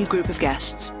whole new group of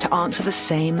guests to answer the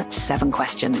same 7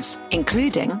 questions,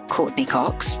 including Courtney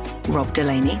Cox, Rob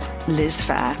Delaney, Liz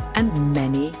Fair, and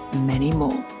many, many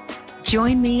more.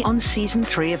 Join me on Season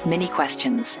 3 of Mini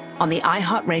Questions on the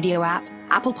iHeartRadio app,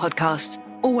 Apple Podcasts,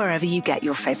 or wherever you get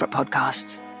your favorite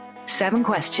podcasts. 7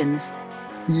 questions,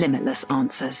 limitless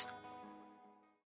answers.